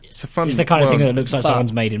 It's a fun It's the kind of thing that looks like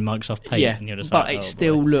someone's made in Microsoft Paint. Yeah, and you're just but it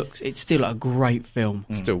still looks, it's still a great film.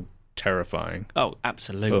 Still terrifying. Oh,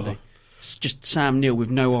 absolutely. It's just Sam Neill with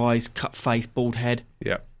no eyes, cut face, bald head.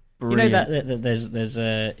 Yeah. Brilliant. You know that there's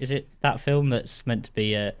is it that film that's meant to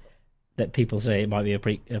be that people say it might be a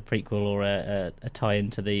prequel or a tie-in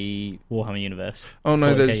to the Warhammer universe? Oh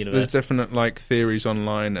no, there's definite like theories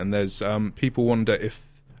online, and there's people wonder if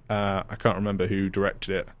I can't remember who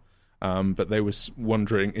directed it, but they was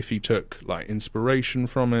wondering if he took like inspiration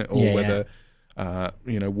from it or whether.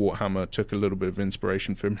 Warhammer took a little bit of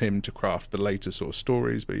inspiration from him to craft the later sort of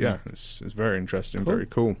stories, but it's very interesting, very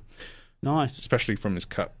cool. Nice, especially from his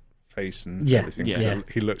cut face and everything. Yeah.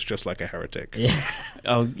 He looks just like a heretic. Yeah.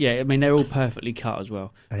 Oh yeah, I mean they're all perfectly cut as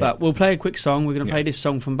well. But we'll play a quick song. We're going to play this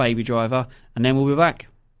song from Baby Driver, and then we'll be back.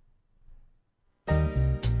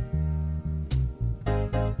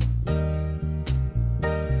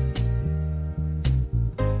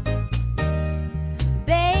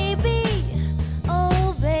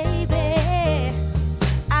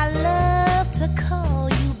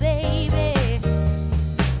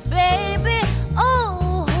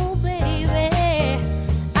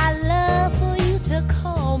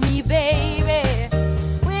 Baby,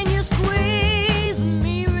 when you squeeze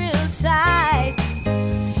me real tight,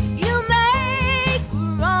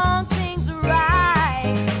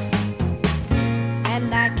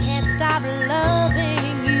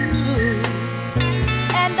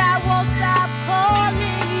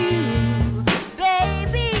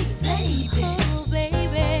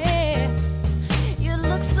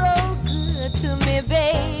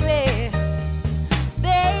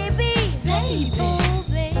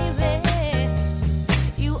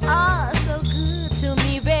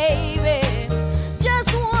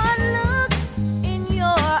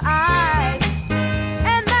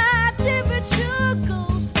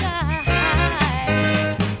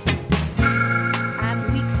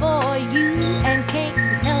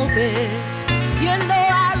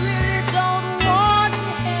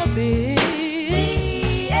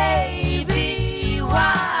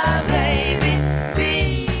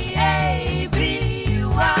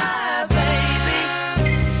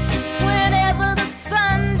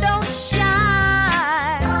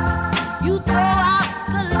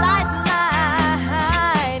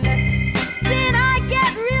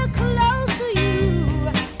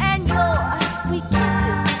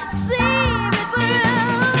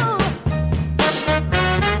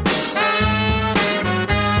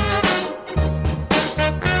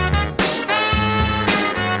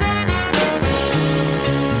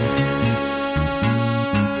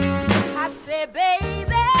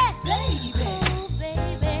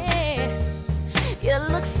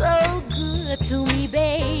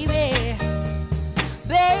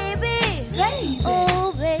 baby.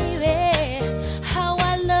 Oh, baby, how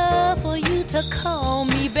I love for you to call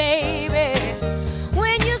me baby.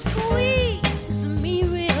 When you squeeze me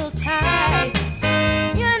real tight,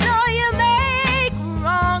 you know you make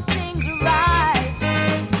wrong things right.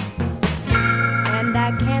 And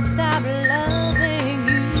I can't stop loving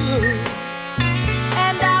you.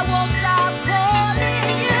 And I won't stop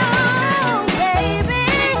calling you baby.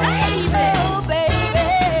 Baby, oh, baby.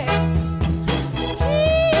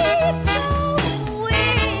 He's so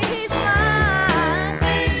sweet, he's my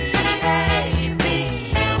baby.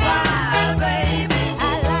 Why, baby?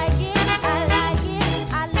 I like it, I like it,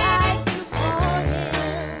 I like to call him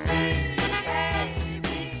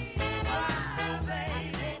baby. Why,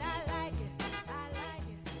 baby? I like it, I like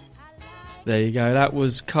it, I like it. There you go. That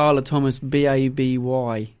was Carla Thomas, Baby,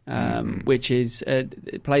 which is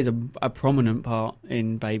it plays a prominent part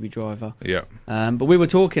in Baby Driver. Yeah. But we were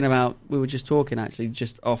just talking actually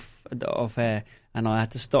just off air, and I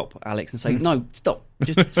had to stop Alex and say, no, stop,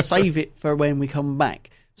 just save it for when we come back.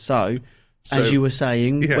 So as you were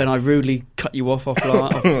saying, when I rudely cut you off I'll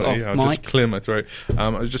mic. just clear my throat. I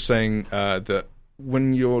was just saying that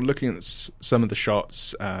when you're looking at some of the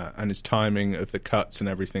shots and his timing of the cuts and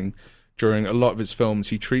everything, during a lot of his films,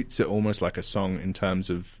 he treats it almost like a song in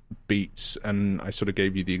terms of beats. And I sort of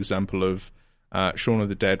gave you the example of Shaun of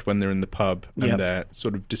the Dead when they're in the pub and they're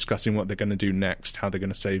sort of discussing what they're going to do next, how they're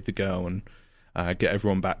going to save the girl and get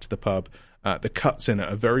everyone back to the pub. The cuts in it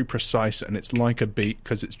are very precise, and it's like a beat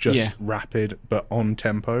because it's just rapid but on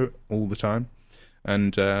tempo all the time.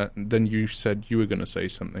 And then you said you were going to say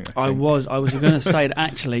something. I was going to say that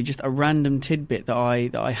actually, just a random tidbit that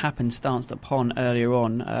I happenstanced upon earlier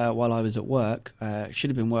on while I was at work.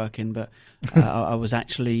 Should have been working, but I was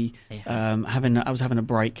actually having a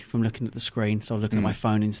break from looking at the screen, so I was looking at my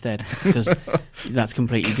phone instead because that's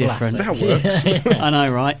completely different. That works. I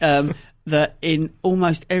know, right? That in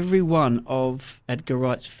almost every one of Edgar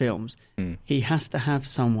Wright's films, he has to have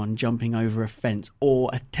someone jumping over a fence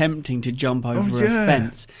or attempting to jump over a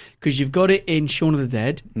fence. Because you've got it in Shaun of the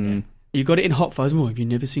Dead, you've got it in Hot Fuzz. Have you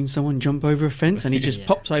never seen someone jump over a fence? And he just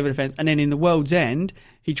pops over the fence. And then in The World's End,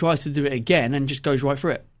 he tries to do it again and just goes right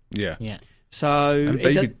through it. Yeah. So and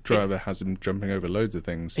Baby Driver has him jumping over loads of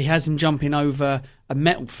things. He has him jumping over a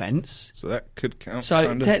metal fence. So that could count.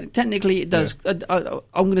 So technically it does. Yeah.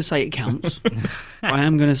 I'm going to say it counts. I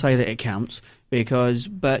am going to say that it counts because,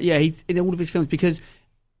 but yeah, in all of his films, because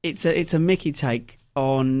it's a Mickey take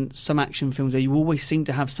on some action films where you always seem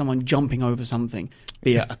to have someone jumping over something,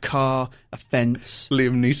 be it a car, a fence.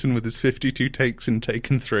 Liam Neeson with his 52 takes in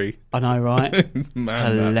Taken 3. I know, right?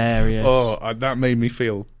 Man, hilarious. That made me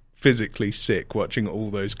feel physically sick watching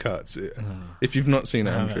all those cuts. If you've not seen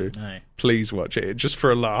it, Andrew, please watch it just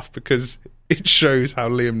for a laugh, because it shows how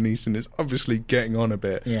Liam Neeson is obviously getting on a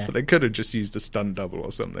bit, but they could have just used a stunt double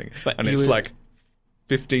or something. And it's like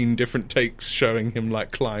 15 different takes showing him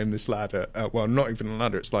like climb this ladder. Well, not even a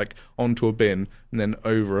ladder, it's like onto a bin and then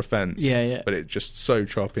over a fence. But it's just so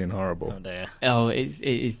choppy and horrible. Oh dear. Oh, it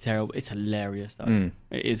is terrible. It's hilarious though.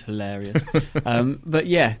 It is hilarious. But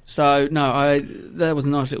yeah, so no, there was a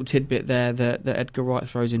nice little tidbit there that Edgar Wright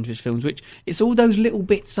throws into his films, which it's all those little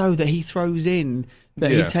bits though that he throws in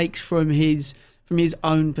that he takes from his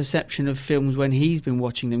own perception of films when he's been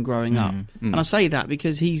watching them growing up. And I say that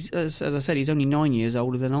because he's, as I said, he's only 9 years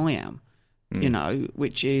older than I am, you know,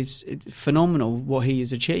 which is phenomenal what he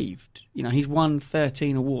has achieved. You know, he's won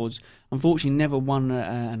 13 awards. Unfortunately, never won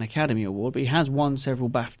an Academy Award, but he has won several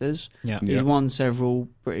BAFTAs. He's won several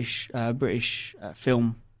British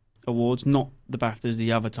Film Awards, not the BAFTAs,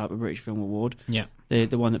 the other type of British Film Award. The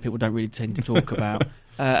one that people don't really tend to talk about.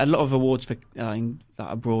 A lot of awards for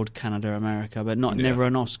abroad, Canada, America, but never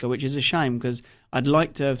an Oscar, which is a shame because I'd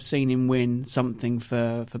like to have seen him win something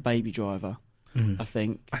for Baby Driver. I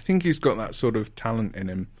think he's got that sort of talent in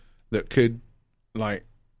him that could, like,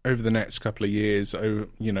 over the next couple of years,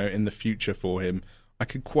 you know, in the future for him, I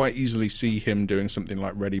could quite easily see him doing something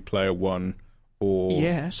like Ready Player One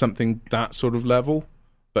or something that sort of level.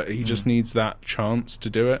 But he just needs that chance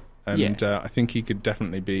to do it, and I think he could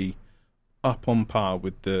definitely be up on par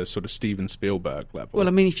with the sort of Steven Spielberg level. Well, I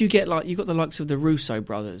mean, if you get you've got the likes of the Russo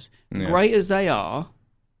brothers, great as they are,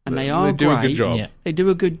 and they do a good job. They do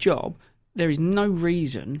a good job. There is no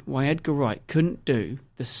reason why Edgar Wright couldn't do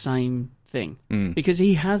the same thing because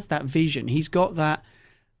he has that vision. He's got that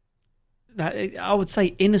I would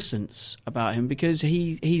say innocence about him because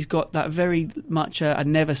he's got that very much a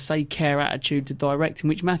never say care attitude to directing,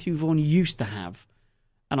 which Matthew Vaughn used to have.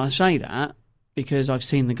 And I say that because I've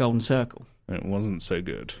seen The Golden Circle. It wasn't so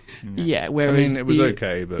good. Yeah, whereas I mean, it was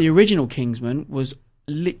okay, but the original Kingsman was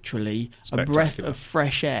literally a breath of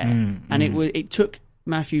fresh air, and it took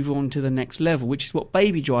Matthew Vaughn to the next level, which is what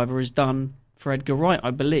Baby Driver has done for Edgar Wright,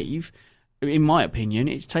 I believe. In my opinion,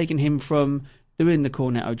 it's taken him from doing the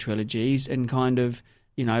Cornetto trilogies and kind of,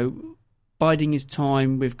 biding his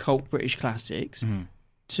time with cult British classics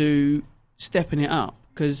to stepping it up.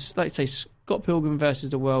 Because, like I say, Scott Pilgrim versus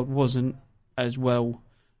the World wasn't as well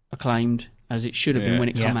acclaimed as it should have been when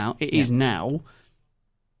it came out. It is now.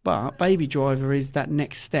 But Baby Driver is that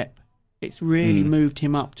next step. It's really moved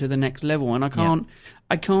him up to the next level. And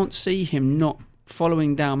I can't see him not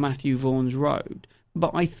following down Matthew Vaughn's road.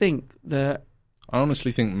 But I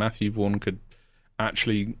honestly think Matthew Vaughn could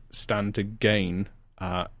actually stand to gain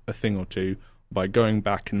a thing or two by going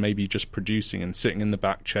back and maybe just producing and sitting in the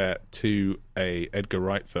back chair to a Edgar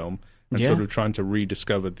Wright film and sort of trying to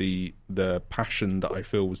rediscover the passion that I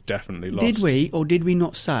feel was definitely lost. Did we or did we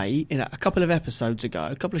not say a couple of episodes ago,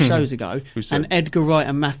 a couple of shows ago, an Edgar Wright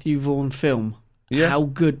and Matthew Vaughn film? Yeah. How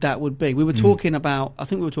good that would be. We were talking about, I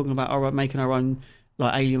think we were talking about making our own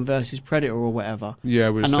like Alien versus Predator or whatever. Yeah,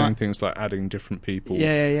 we were saying things like adding different people.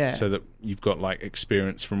 Yeah. So that you've got like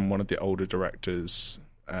experience from one of the older directors.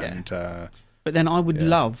 And but then I would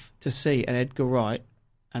love to see an Edgar Wright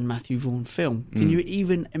and Matthew Vaughn film. Can you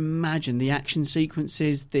even imagine the action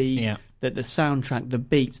sequences, the soundtrack, the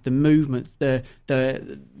beats, the movements, the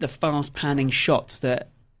fast panning shots that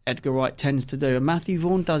Edgar Wright tends to do? And Matthew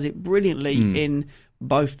Vaughn does it brilliantly in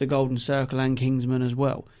both The Golden Circle and Kingsman as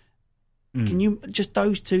well. Can you just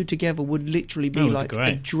those two together would literally be like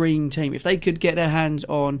a dream team if they could get their hands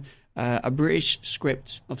on a British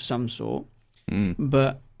script of some sort,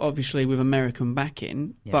 but obviously with American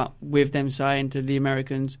backing, but with them saying to the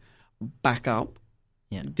Americans, back up,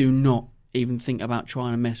 do not even think about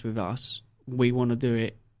trying to mess with us. We want to do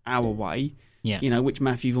it our way, which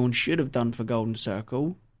Matthew Vaughn should have done for Golden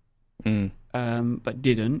Circle, but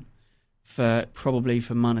didn't, probably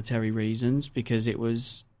for monetary reasons, because it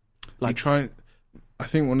was like I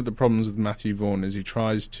think one of the problems with Matthew Vaughn is he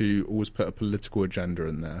tries to always put a political agenda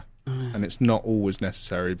in there, and it's not always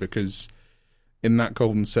necessary, because in that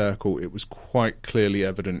Golden Circle it was quite clearly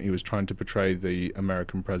evident he was trying to portray the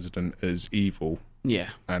American president as evil. Yeah,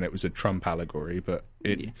 and it was a Trump allegory, but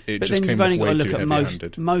it just came off way too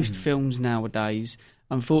heavy-handed. Most films nowadays,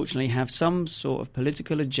 unfortunately, have some sort of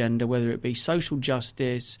political agenda, whether it be social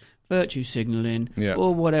justice, virtue signalling,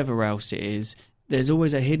 or whatever else it is. There's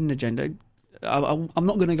always a hidden agenda. I'm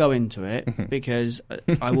not going to go into it because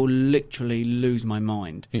I will literally lose my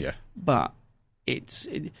mind. Yeah, but it's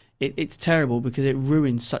terrible because it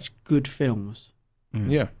ruins such good films.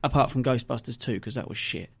 Yeah, apart from Ghostbusters 2, because that was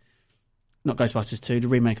shit. Not Ghostbusters 2, the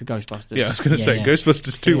remake of Ghostbusters. Yeah, I was going to say,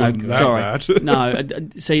 Ghostbusters 2 wasn't that bad. No,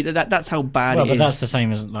 see, that's how bad it is. Well, but that's the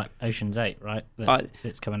same as like Ocean's 8, right?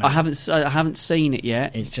 It's coming out. I haven't seen it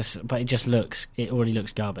yet. It already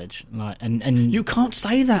looks garbage. Like, and you can't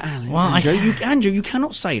say that, Alan. Well, Andrew, you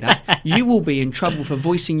cannot say that. You will be in trouble for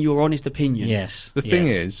voicing your honest opinion. Yes. The thing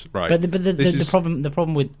is, right. But the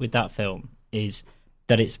problem with that film is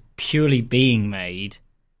that it's purely being made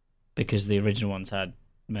because the original ones had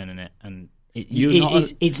men in it, and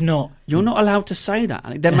it's not. You're not allowed to say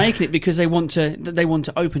that. They're making it because they want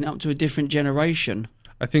to open it up to a different generation.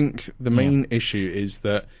 I think the main issue is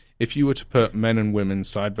that if you were to put men and women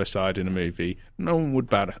side by side in a movie, no one would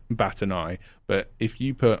bat an eye. But if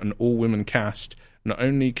you put an all-women cast, not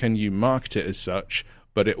only can you market it as such,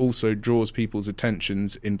 but it also draws people's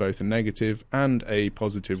attentions in both a negative and a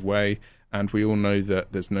positive way. And we all know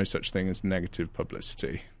that there's no such thing as negative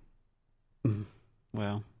publicity.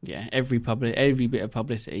 Well, yeah, every bit of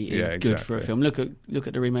publicity is good for a film. Look at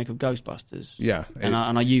the remake of Ghostbusters. Yeah, and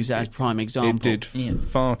I use that as prime example. It did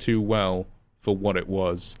far too well for what it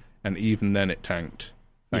was, and even then it tanked,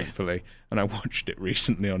 thankfully. Yeah. And I watched it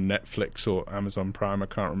recently on Netflix or Amazon Prime, I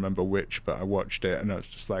can't remember which, but I watched it and I was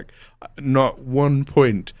just like, not one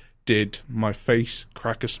point did my face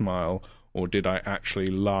crack a smile or did I actually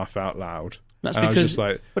laugh out loud. That's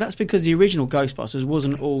because the original Ghostbusters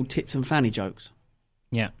wasn't all tits and fanny jokes.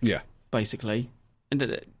 Yeah. Basically. And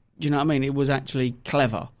do you know what I mean? It was actually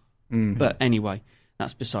clever. Mm-hmm. But anyway,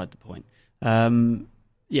 that's beside the point.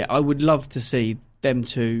 I would love to see them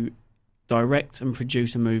two direct and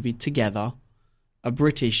produce a movie together, a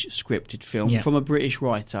British scripted film from a British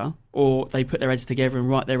writer, or they put their heads together and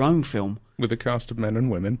write their own film. With a cast of men and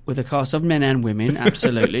women. With a cast of men and women,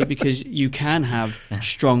 absolutely, because you can have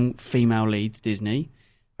strong female leads, Disney.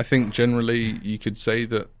 I think generally you could say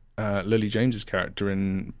that Lily James's character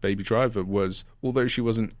in Baby Driver was, although she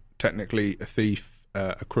wasn't technically a thief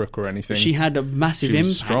a crook or anything. She had a massive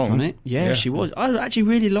impact on it. Yeah, she was. I actually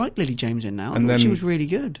really like Lily James in now. I thought she was really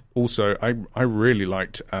good. Also, I really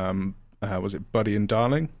liked, was it Buddy and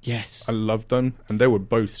Darling? Yes. I loved them, and they were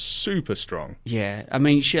both super strong. Yeah, I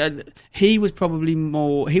mean, he was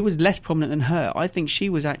less prominent than her. I think she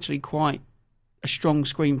was actually quite a strong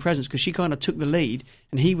screen presence because she kind of took the lead,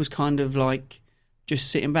 and he was kind of like just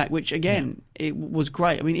sitting back, which again, it was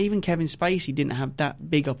great. I mean, even Kevin Spacey didn't have that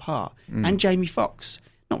big a part, and Jamie Foxx,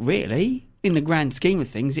 not really. In the grand scheme of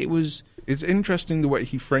things, it was. It's interesting the way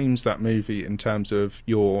he frames that movie in terms of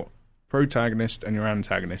your protagonist and your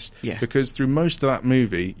antagonist. Yeah. Because through most of that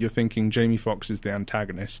movie, you're thinking Jamie Foxx is the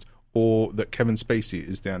antagonist or that Kevin Spacey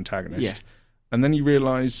is the antagonist. Yeah. And then you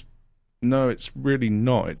realise, no, it's really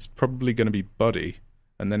not. It's probably going to be Buddy.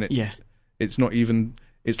 And then it's not even...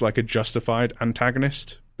 It's like a justified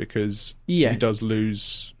antagonist because he does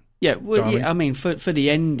lose... Yeah, well, I mean, for the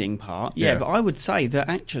ending part, but I would say that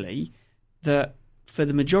actually, that for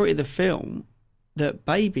the majority of the film... that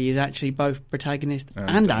Baby is actually both protagonist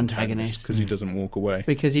and antagonist. Because he doesn't walk away.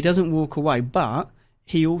 Because he doesn't walk away, but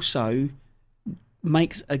he also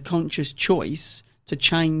makes a conscious choice to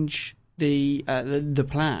change the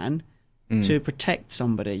plan to protect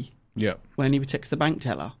somebody. Yeah. When he protects the bank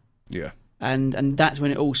teller. Yeah. And that's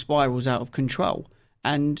when it all spirals out of control.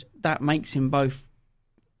 And that makes him both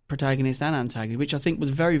protagonist and antagonist, which I think was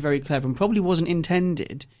very, very clever and probably wasn't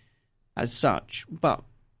intended as such, but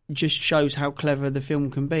just shows how clever the film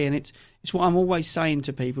can be. And it's what I'm always saying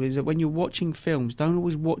to people is that when you're watching films, don't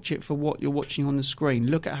always watch it for what you're watching on the screen.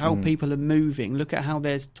 Look at how people are moving, look at how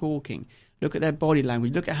they're talking, look at their body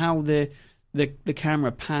language, look at how the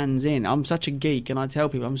camera pans in. I'm such a geek, and I tell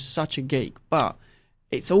people I'm such a geek, but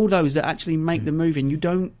it's all those that actually make the movie,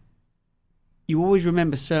 and you always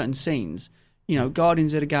remember certain scenes. You know,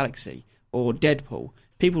 Guardians of the Galaxy or Deadpool,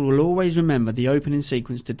 people will always remember the opening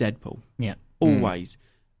sequence to Deadpool. Yeah. Always.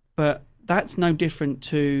 But that's no different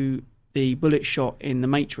to the bullet shot in The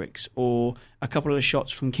Matrix or a couple of the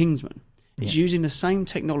shots from Kingsman. It's using the same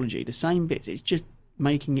technology, the same bits. It's just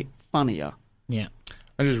making it funnier. Yeah.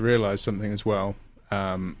 I just realised something as well,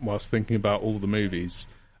 whilst thinking about all the movies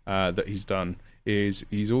that he's done, is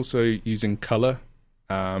he's also using colour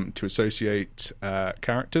to associate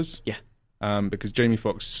characters. Yeah. Because Jamie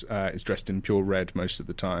Foxx is dressed in pure red most of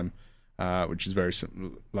the time, which is very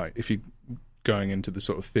like if you going into the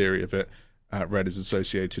sort of theory of it, red is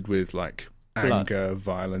associated with like anger,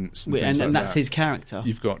 violence, and things like that's that. his character.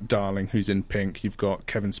 You've got Darling, who's in pink. You've got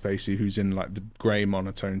Kevin Spacey, who's in like the grey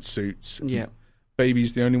monotone suits. Yeah.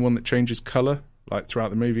 Baby's the only one that changes colour like throughout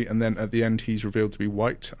the movie, and then at the end he's revealed to be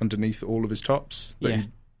white underneath all of his tops.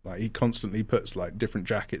 He constantly puts like different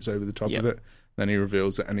jackets over the top of it. Then he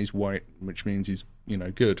reveals it, and he's white, which means he's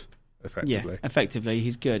good, effectively. Yeah, effectively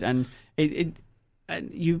he's good, and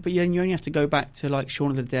you only have to go back to like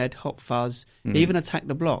Shaun of the Dead, Hot Fuzz, even Attack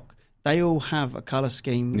the Block. They all have a colour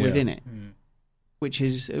scheme within it, which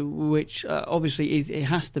obviously it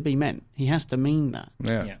has to be meant. He has to mean that.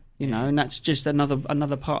 Yeah. You know, and that's just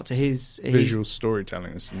another part to his visual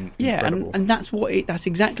storytelling is incredible. and that's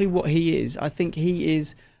exactly what he is. I think he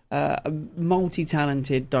is a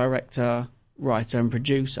multi-talented director, writer, and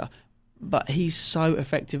producer, but he's so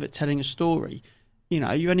effective at telling a story. You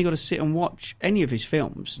know, you only got to sit and watch any of his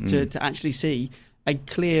films to actually see a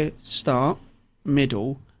clear start,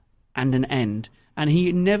 middle, and an end. And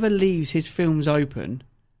he never leaves his films open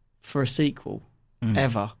for a sequel,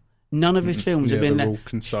 ever. None of his films have been... They're all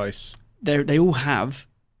concise. They all have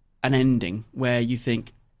an ending where you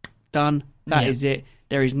think, done, that is it.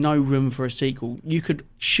 There is no room for a sequel. You could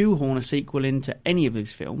shoehorn a sequel into any of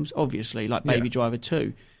his films, obviously, like Baby Driver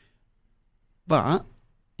 2. But...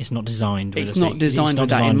 It's not designed with it's not designed with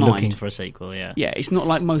that in mind. Looking for a sequel, yeah. Yeah, it's not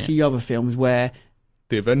like most of the other films where...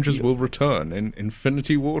 The Avengers will return in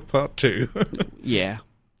Infinity War Part 2. Yeah,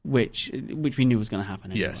 which we knew was going to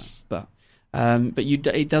happen anyway. Yes. But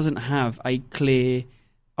it doesn't have a clear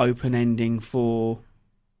open ending for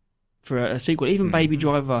a sequel. Even Baby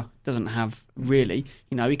Driver doesn't have really.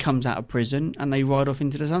 You know, he comes out of prison and they ride off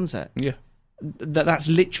into the sunset. Yeah. That's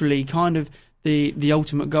literally kind of the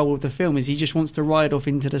ultimate goal of the film, is he just wants to ride off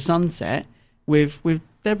into the sunset with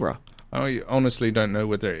Deborah. I honestly don't know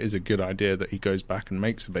whether it is a good idea that he goes back and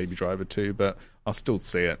makes a Baby Driver 2, but I'll still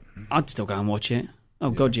see it. I'd still go and watch it. Oh,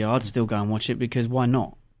 God, yeah, I'd still go and watch it, because why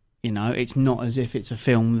not? You know, it's not as if it's a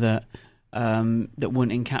film that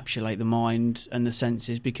wouldn't encapsulate the mind and the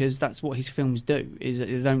senses, because that's what his films do. Is that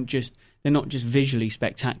they're not just visually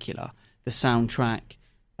spectacular. The soundtrack,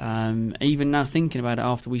 even now thinking about it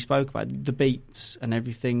after we spoke about it, the beats and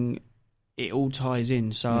everything, it all ties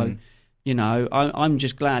in. So, you know, I'm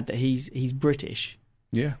just glad that he's British,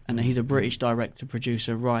 Yeah. And he's a British director,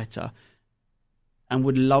 producer, writer, and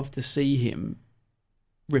would love to see him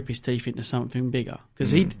rip his teeth into something bigger,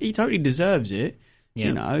 because he totally deserves it. Yeah.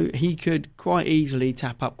 You know, he could quite easily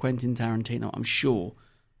tap up Quentin Tarantino, I'm sure,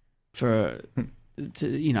 to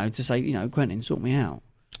say, Quentin, sort me out.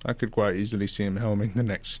 I could quite easily see him helming the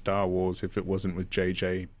next Star Wars if it wasn't with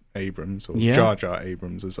J.J. Abrams, or Jar Jar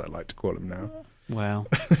Abrams, as I like to call him now. Well,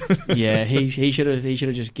 yeah, he should have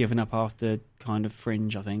just given up after kind of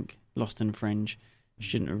Fringe. I think Lost in Fringe.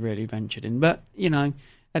 Shouldn't have really ventured in, but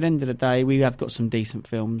at the end of the day, we have got some decent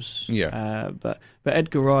films. Yeah. But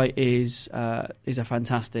Edgar Wright is a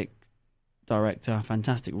fantastic director,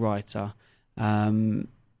 fantastic writer.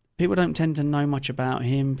 People don't tend to know much about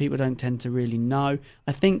him. People don't tend to really know.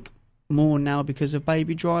 I think more now because of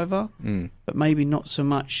Baby Driver, but maybe not so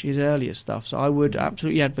much his earlier stuff. So I would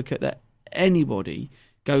absolutely advocate that anybody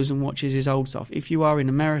goes and watches his old stuff. If you are in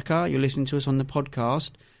America, you're listening to us on the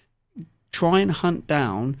podcast, try and hunt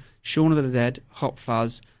down Shaun of the Dead, Hot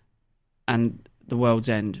Fuzz, and The World's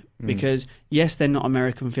End. Because, yes, they're not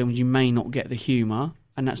American films. You may not get the humour,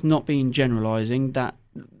 and that's not being generalising.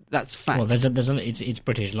 That's fact. Well, it's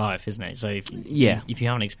British life, isn't it? So if you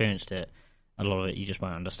haven't experienced it, a lot of it you just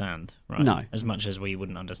won't understand, right? No. As much as we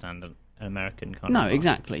wouldn't understand an American kind of No, life.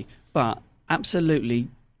 exactly. But absolutely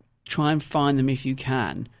try and find them if you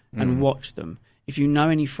can and watch them. If you know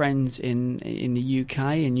any friends in the UK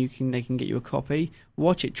and they can get you a copy,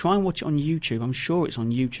 watch it. Try and watch it on YouTube. I'm sure it's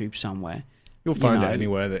on YouTube somewhere. You'll find it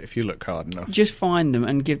anywhere that if you look hard enough. Just find them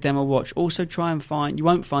and give them a watch. Also try and find... You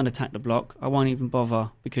won't find Attack the Block. I won't even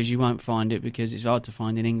bother because you won't find it because it's hard to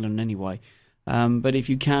find in England anyway. But if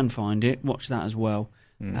you can find it, watch that as well.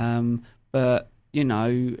 But,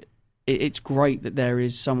 it's great that there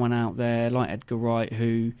is someone out there like Edgar Wright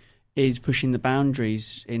who is pushing the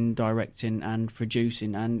boundaries in directing and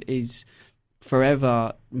producing and is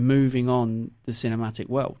forever moving on the cinematic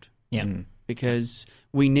world. Yeah. Because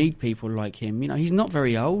we need people like him. He's not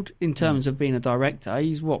very old in terms of being a director.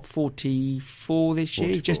 He's, 44 this year?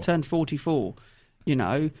 44. He just turned 44.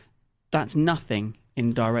 That's nothing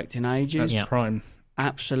in directing ages. That's prime.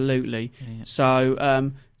 Absolutely. Yeah.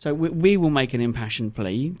 So we will make an impassioned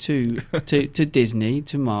plea to Disney,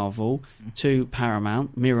 to Marvel, to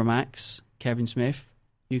Paramount, Miramax, Kevin Smith.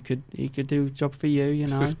 He could do a job for you,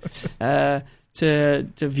 to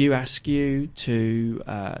View Askew, to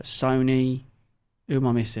Sony. Who am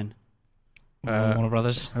I missing? Warner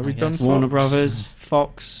Brothers. Have we done Fox? Warner Brothers,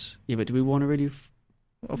 Fox. Yeah, but do we want to really?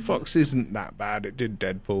 Well, Fox isn't that bad. It did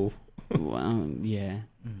Deadpool. Well, yeah.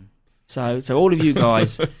 So all of you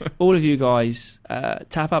guys,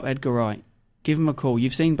 tap up Edgar Wright. Give him a call.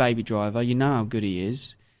 You've seen Baby Driver. You know how good he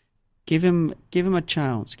is. Give him a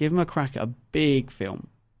chance. Give him a crack at a big film,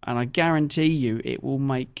 and I guarantee you, it will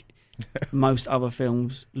make most other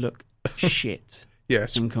films look shit.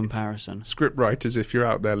 Yes, in comparison. Script writers, if you're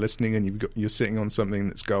out there listening and you're sitting on something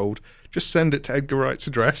that's gold, just send it to Edgar Wright's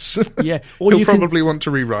address. Yeah, or he'll probably want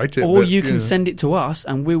to rewrite it. Or you can send it to us,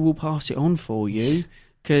 and we will pass it on for you.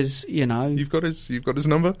 Because you've got his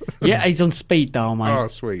number. Yeah, he's on speed dial, mate. Oh,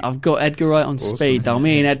 sweet! I've got Edgar Wright on speed dial.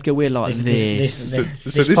 Me and Edgar, we're like this.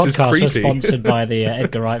 This podcast was sponsored by the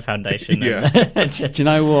Edgar Wright Foundation. Yeah. Do you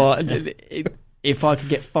know what? If I could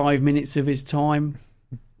get 5 minutes of his time,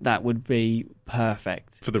 that would be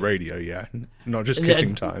perfect for the radio. Yeah, not just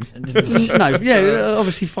kissing time. No, yeah,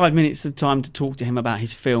 obviously 5 minutes of time to talk to him about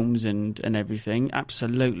his films and everything.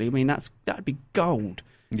 Absolutely. I mean, that'd be gold.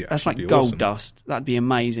 Yeah, that's like gold awesome. Dust. That'd be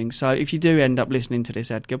amazing. So if you do end up listening to this,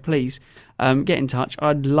 Edgar, please get in touch.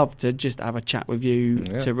 I'd love to just have a chat with you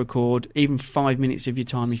to record even 5 minutes of your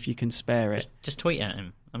time if you can spare it. Just tweet at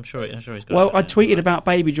him. I'm sure he's got. Well, I tweeted about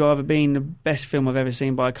Baby Driver being the best film I've ever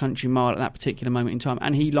seen by a country mile at that particular moment in time,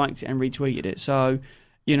 and he liked it and retweeted it. So,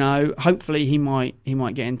 hopefully he might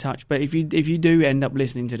get in touch. But if you do end up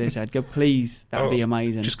listening to this, Edgar, please, that'd be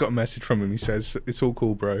amazing. Just got a message from him. He says, "It's all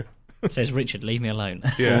cool, bro." It says, Richard, leave me alone.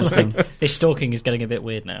 Yeah. Awesome. This stalking is getting a bit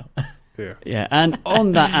weird now. Yeah. And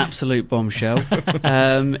on that absolute bombshell,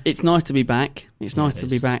 it's nice to be back. It's nice to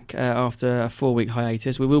be back after a 4-week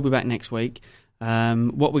hiatus. We will be back next week.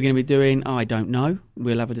 What we're going to be doing, I don't know.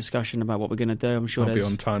 We'll have a discussion about what we're going to do. I'm sure I'll be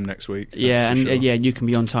on time next week. Yeah, and you can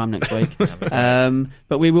be on time next week.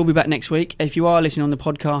 But we will be back next week. If you are listening on the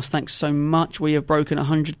podcast, thanks so much. We have broken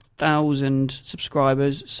 100,000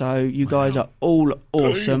 subscribers, so you guys are all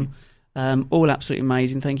awesome. All absolutely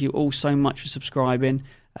amazing. Thank you all so much for subscribing.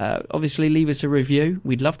 Obviously, leave us a review.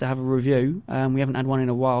 We'd love to have a review. We haven't had one in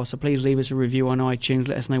a while, so please leave us a review on iTunes.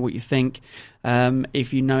 Let us know what you think.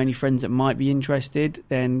 If you know any friends that might be interested,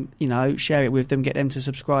 then share it with them. Get them to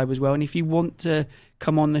subscribe as well. And if you want to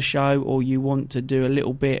come on the show, or you want to do a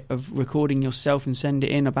little bit of recording yourself and send it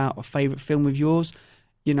in about a favourite film of yours,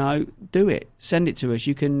 do it. Send it to us.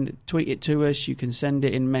 You can tweet it to us. You can send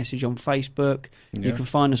it in message on Facebook. Yeah. You can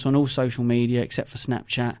find us on all social media except for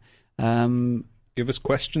Snapchat. Give us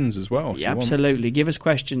questions as well. Yeah, absolutely. Give us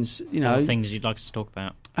questions. Things you'd like us to talk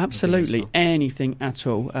about. Absolutely, anything at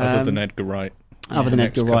all. Other than Edgar Wright. Other than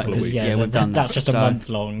Edgar Wright, because we've done that. That's just a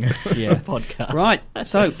month-long podcast. Right.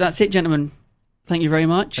 So that's it, gentlemen. Thank you very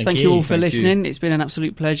much. Thank you all for listening. It's been an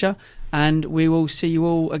absolute pleasure, and we will see you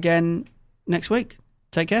all again next week.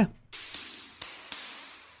 Take care.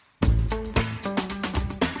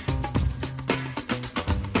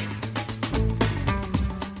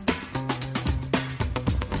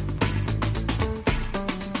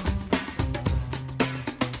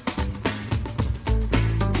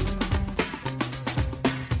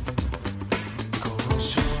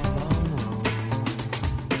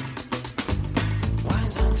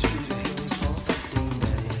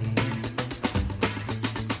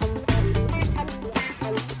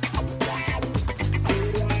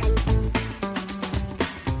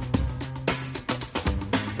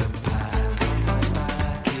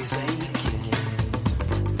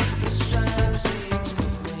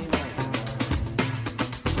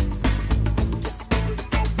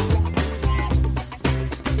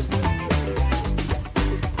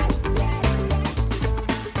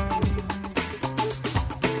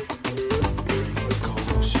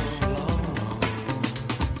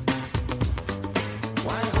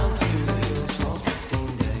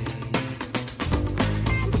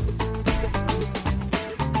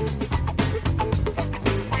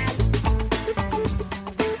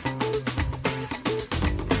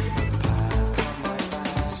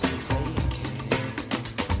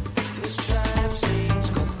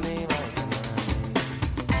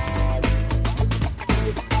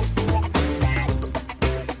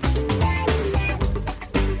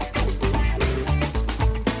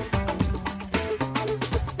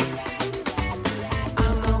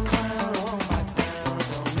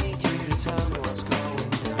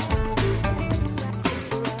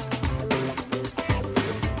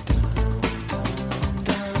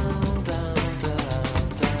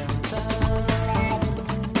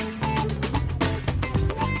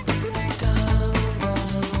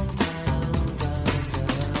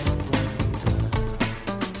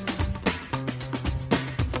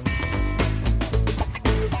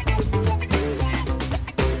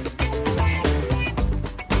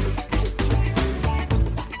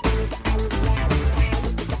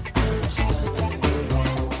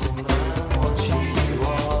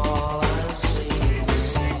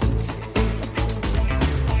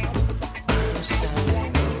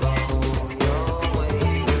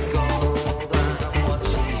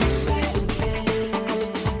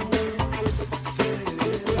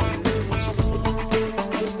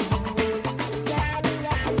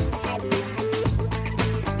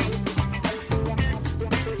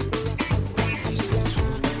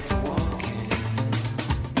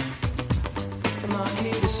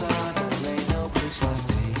 Decide